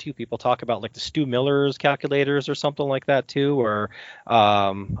out there too. People talk about like the Stu Miller's calculators or something like that too. Or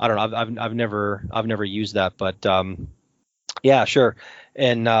I don't know. I've never used that, but yeah, sure.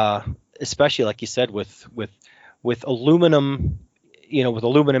 And especially like you said with aluminum, with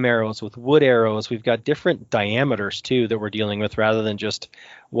aluminum arrows, with wood arrows, we've got different diameters too that we're dealing with, rather than just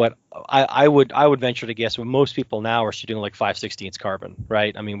what I would venture to guess. What most people now are shooting like 5/16 carbon,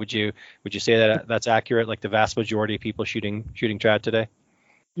 right? I mean, would you say that that's accurate? Like the vast majority of people shooting trad today?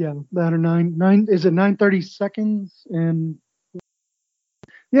 Yeah, that or nine. Is it 9/32? And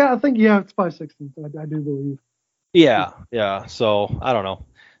yeah, I think it's 5/16. I do believe. Yeah. So I don't know.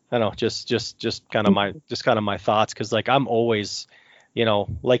 Just kind of my thoughts, because like I'm always,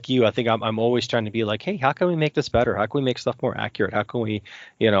 like you, I think I'm always trying to be like, hey, how can we make this better? How can we make stuff more accurate? How can we,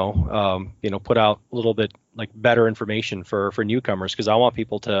 put out a little bit like better information for newcomers? Because I want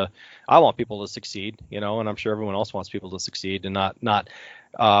people to succeed, and I'm sure everyone else wants people to succeed, and not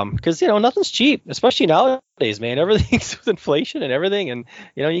because nothing's cheap, especially nowadays, man. Everything's with inflation and everything, and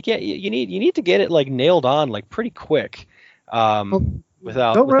you need to get it like nailed on like pretty quick.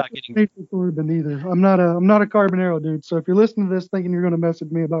 Without getting carbon either. I'm not a carbon arrow dude. So if you're listening to this thinking you're going to message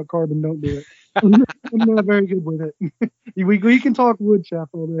me about carbon, don't do it. I'm not very good with it. we can talk wood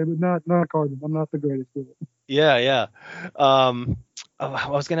shaft all day, but not carbon. I'm not the greatest with it. Yeah. I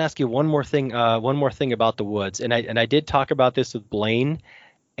was going to ask you one more thing about the woods, and I did talk about this with Blaine,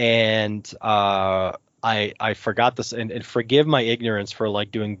 and I forgot this, and forgive my ignorance for like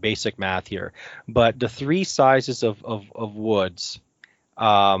doing basic math here, but the 3 sizes of woods.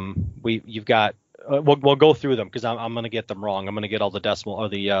 You've got we'll go through them, because I'm going to get them wrong. I'm going to get all the decimal or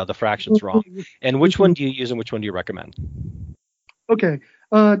the fractions wrong. And which one do you use and which one do you recommend? Okay.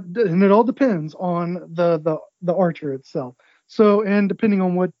 And it all depends on the archer itself. So, and depending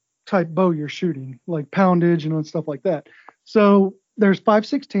on what type bow you're shooting, like poundage and stuff like that. So there's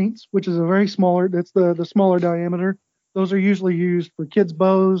 5/16, which is a very smaller, that's the smaller diameter. Those are usually used for kids'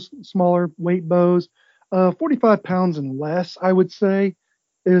 bows, smaller weight bows. 45 pounds and less, I would say,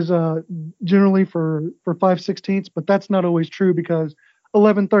 is generally for 5/16, but that's not always true, because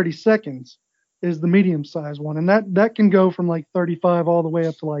 11/32 is the medium size one, and that can go from like 35 all the way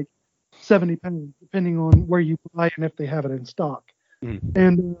up to like 70 pounds, depending on where you buy and if they have it in stock.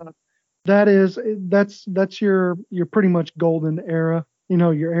 And that's your pretty much golden era,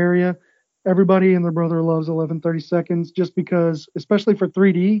 your area. Everybody and their brother loves 11/32 just because, especially for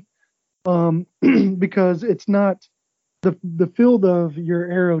 3D, because it's not the field of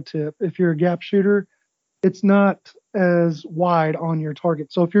your arrow tip. If you're a gap shooter, it's not as wide on your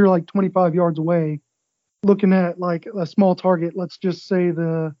target. So if you're like 25 yards away, looking at like a small target, let's just say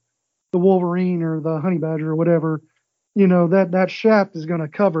the Wolverine or the Honey Badger or whatever, that shaft is going to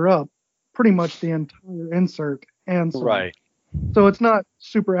cover up pretty much the entire insert and so right. So it's not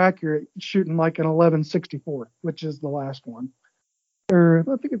super accurate shooting like an 11/64, which is the last one. Or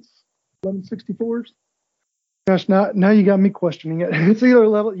I think it's 11/64s. Gosh, now you got me questioning it. It's either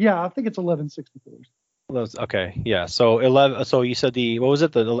level. Yeah, I think it's 11/64s. Okay, yeah. So 11. So you said what was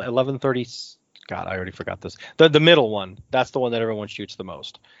it? The 11/30. God, I already forgot this. The middle one. That's the one that everyone shoots the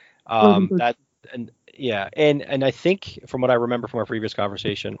most. And I think from what I remember from my previous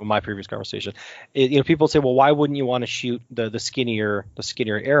conversation, people say, well, why wouldn't you want to shoot the skinnier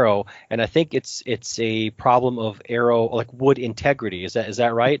arrow? And I think it's a problem of arrow, like wood integrity. Is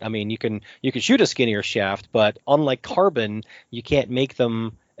that right? I mean, you can shoot a skinnier shaft, but unlike carbon, you can't make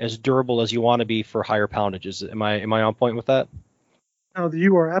them as durable as you want to be for higher poundages. Am I on point with that? No,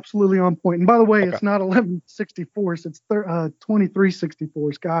 you are absolutely on point. And by the way, it's not 11/64, it's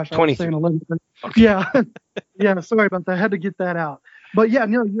 23/64. Gosh, I was saying 11. Okay. Yeah, yeah. Sorry about that. I had to get that out. But yeah,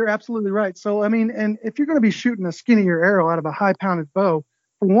 no, you're absolutely right. So I mean, and if you're going to be shooting a skinnier arrow out of a high-pounded bow,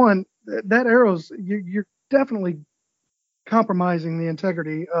 for one, that arrow's you're definitely compromising the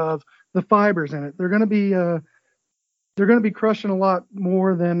integrity of the fibers in it. They're going to be crushing a lot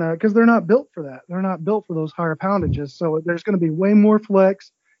more than because they're not built for that. They're not built for those higher poundages. So there's going to be way more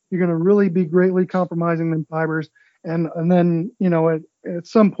flex. You're going to really be greatly compromising them fibers. And then, at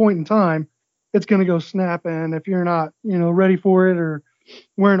some point in time, it's going to go snap. And if you're not, ready for it or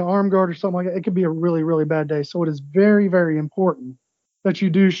wearing an arm guard or something like that, it could be a really, really bad day. So it is very, very important that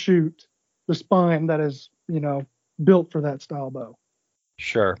you do shoot the spine that is, built for that style bow.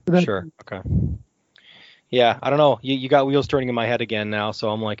 Sure. Okay. Yeah, I don't know. You got wheels turning in my head again now. So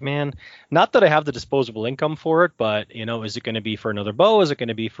I'm like, man, not that I have the disposable income for it, but, is it going to be for another bow? Is it going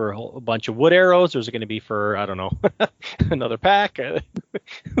to be for a bunch of wood arrows? Or is it going to be for, I don't know, another pack? It's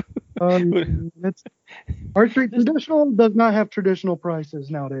archery traditional does not have traditional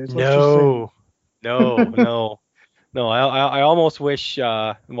prices nowadays. No. I almost wish,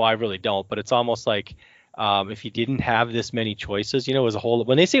 I really don't, but it's almost like, if you didn't have this many choices, it was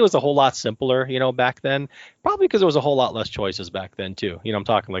when they say it was a whole lot simpler, back then, probably because there was a whole lot less choices back then too. I'm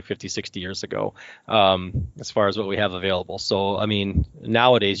talking like 50, 60 years ago, as far as what we have available. So, I mean,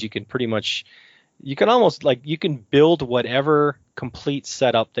 nowadays you can you can build whatever complete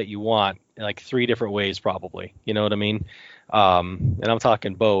setup that you want, like 3 different ways, probably, you know what I mean? And I'm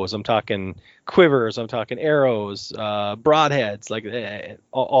talking bows, I'm talking quivers, I'm talking arrows, broadheads, like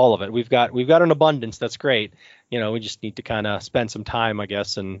all of it. We've got an abundance. That's great. We just need to kind of spend some time, I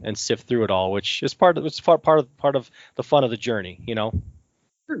guess, and sift through it all, which is part of the fun of the journey, Sure,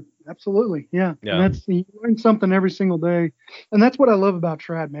 absolutely. Yeah. And you learn something every single day. And that's what I love about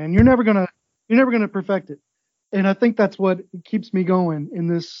trad, man. You're never going to perfect it. And I think that's what keeps me going in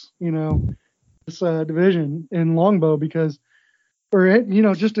this, this division in longbow just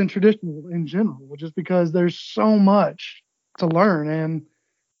in traditional in general, just because there's so much to learn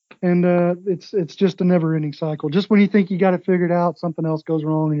and it's just a never ending cycle. Just when you think you got it figured out, something else goes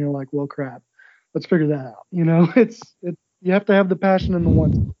wrong and you're like, well, crap, let's figure that out. You have to have the passion in the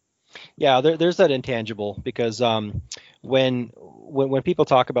one. Yeah, there's that intangible because when people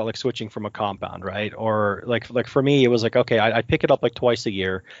talk about like switching from a compound, right? Or like for me, it was like, okay, I'd pick it up like twice a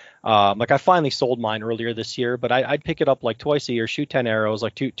year. Like I finally sold mine earlier this year, but I'd pick it up like twice a year, shoot 10 arrows,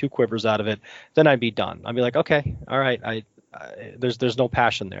 like two quivers out of it. Then I'd be done. I'd be like, okay, all right. There's no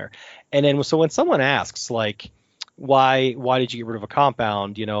passion there. And then, so when someone asks like, why did you get rid of a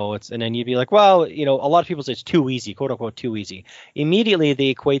compound? And then you'd be like, well, a lot of people say it's too easy, quote unquote, too easy. Immediately they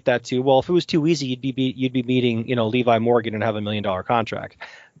equate that to, well, if it was too easy, you'd be meeting, Levi Morgan and have $1 million contract.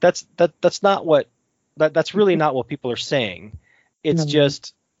 That's really not what people are saying. It's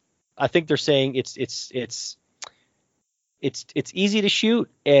just, I think they're saying it's easy to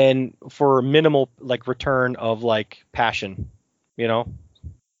shoot and for minimal like return of like passion, Yeah,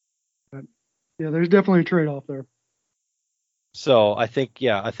 there's definitely a trade-off there. So I think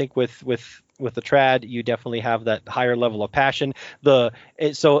with the trad, you definitely have that higher level of passion. The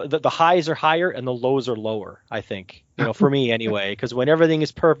highs are higher and the lows are lower, I think, for me anyway, because when everything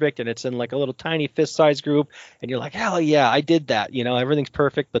is perfect and it's in like a little tiny fist size group and you're like, hell yeah, I did that, everything's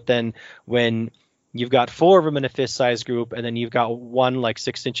perfect. But then when you've got 4 of them in a fist size group and then you've got one like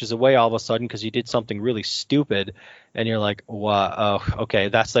 6 inches away all of a sudden because you did something really stupid and you're like, wow, okay,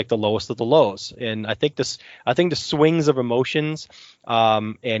 that's like the lowest of the lows. And I think the swings of emotions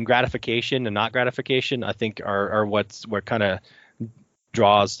and gratification and not gratification, I think are what kind of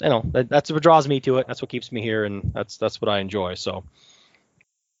draws, that's what draws me to it. That's what keeps me here, and that's what I enjoy. So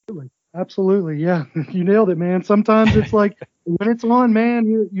absolutely, yeah. You nailed it, man. Sometimes it's like when it's on,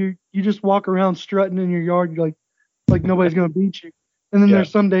 man, you just walk around strutting in your yard, you're like nobody's gonna beat you. And then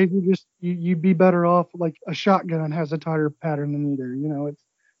there's some days you'd be better off like a shotgun has a tighter pattern than either.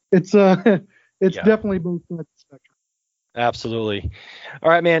 It's definitely both sides of the spectrum. Absolutely. All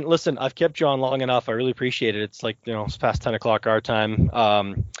right, man. Listen, I've kept you on long enough. I really appreciate it. It's like, it's past 10 o'clock our time.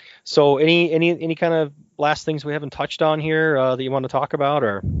 So any kind of last things we haven't touched on here that you want to talk about,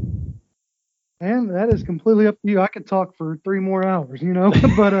 or? Man, that is completely up to you. I could talk for 3 more hours,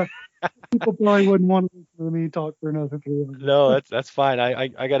 but people probably wouldn't want to listen to me talk for another 3 hours. No, that's fine.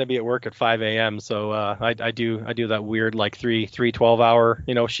 I got to be at work at 5 a.m. So I do that weird like three 12-hour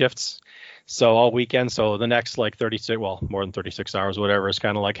shifts. So all weekend, so the next like 36, well, more than 36 hours, whatever, is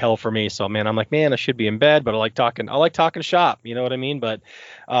kind of like hell for me. So man, I'm like, man, I should be in bed, but I like talking shop, you know what I mean? But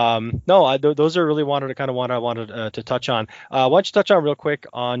no, those are really what I wanted to touch on. Why don't you touch on real quick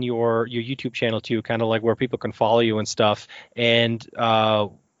on your YouTube channel too, kind of like where people can follow you and stuff, and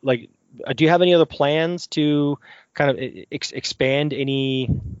like, do you have any other plans to kind of expand any,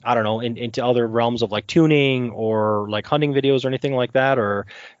 I don't know, into other realms of like tuning or like hunting videos or anything like that, or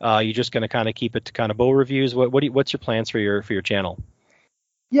you just going to kind of keep it to kind of bow reviews? What's your plans for your channel?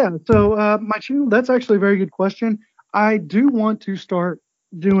 Yeah, so my channel, that's actually a very good question. I do want to start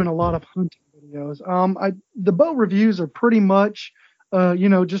doing a lot of hunting videos. The bow reviews are pretty much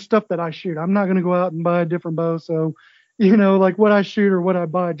just stuff that I shoot. I'm not going to go out and buy a different bow, so like what I shoot or what I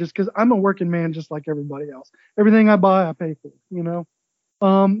buy, just because I'm a working man just like everybody else. Everything I buy, I pay for,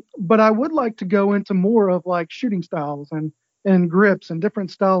 But I would like to go into more of like shooting styles and grips and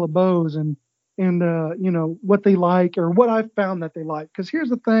different style of bows and what they like or what I've found that they like. Because here's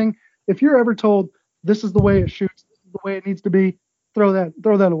the thing: if you're ever told this is the way it shoots, this is the way it needs to be, throw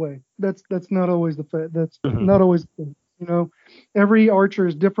that away. That's not always the fit. That's not always the fit. Every archer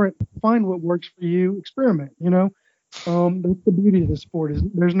is different. Find what works for you. Experiment. That's the beauty of the sport, is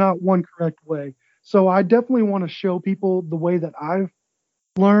there's not one correct way. So I definitely want to show people the way that I've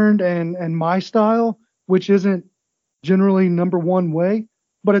learned and my style, which isn't generally number one way,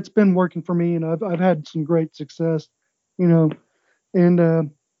 but it's been working for me, and I've had some great success, and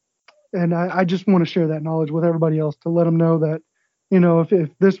I just want to share that knowledge with everybody else to let them know that, if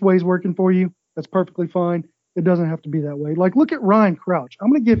this way's working for you, that's perfectly fine. It doesn't have to be that way. Like, look at Ryan Crouch.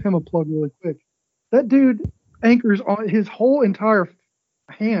 I'm going to give him a plug really quick. That dude anchors on his whole entire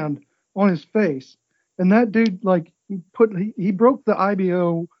hand on his face, and that dude like he broke the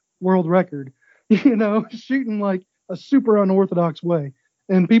IBO world record, shooting like a super unorthodox way,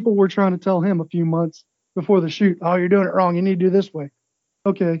 and people were trying to tell him a few months before the shoot, oh, you're doing it wrong, you need to do this way.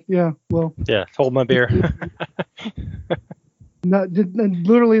 Okay, yeah, well, yeah, hold my beer.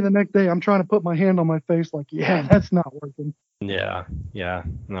 Literally the next day I'm trying to put my hand on my face like, yeah, that's not working. Yeah,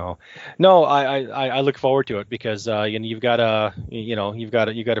 no, I look forward to it because you've got a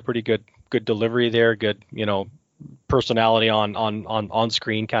pretty good delivery there, good personality on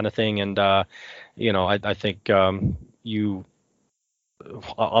screen kind of thing, and I think you,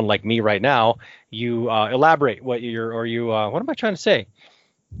 unlike me right now, you elaborate what am I trying to say?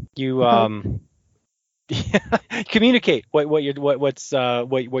 You communicate what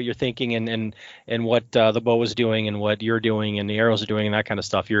you're thinking and what the bow is doing and what you're doing and the arrows are doing and that kind of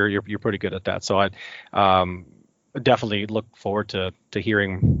stuff. You're pretty good at that. So I definitely look forward to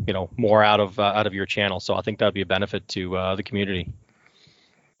hearing more out of your channel. So I think that'd be a benefit to the community.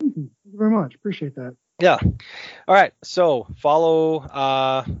 Thank you very much. Appreciate that. Yeah. All right. So follow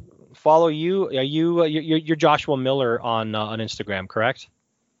you. You're Joshua Miller on Instagram, correct?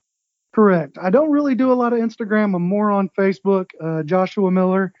 Correct. I don't really do a lot of Instagram. I'm more on Facebook, Joshua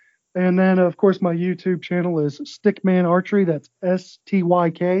Miller. And then, of course, my YouTube channel is Stickman Archery. That's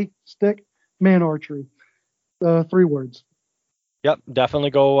STYK, Stickman Archery. 3 words. Yep,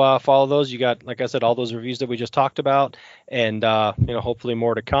 definitely go follow those. You got, like I said, all those reviews that we just talked about, and hopefully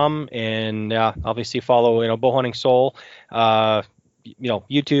more to come. And obviously follow Bow Hunting Soul,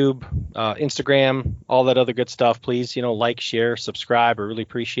 YouTube, Instagram, all that other good stuff. Please, like, share, subscribe. I really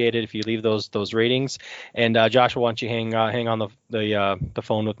appreciate it if you leave those ratings. And Joshua, why don't you hang on the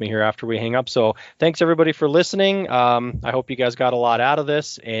phone with me here after we hang up? So thanks everybody for listening. I hope you guys got a lot out of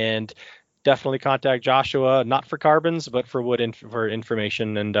this, and definitely contact Joshua, not for carbons, but for wood for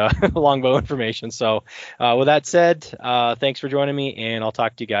information and longbow information. So with that said, thanks for joining me, and I'll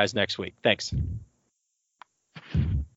talk to you guys next week. Thanks.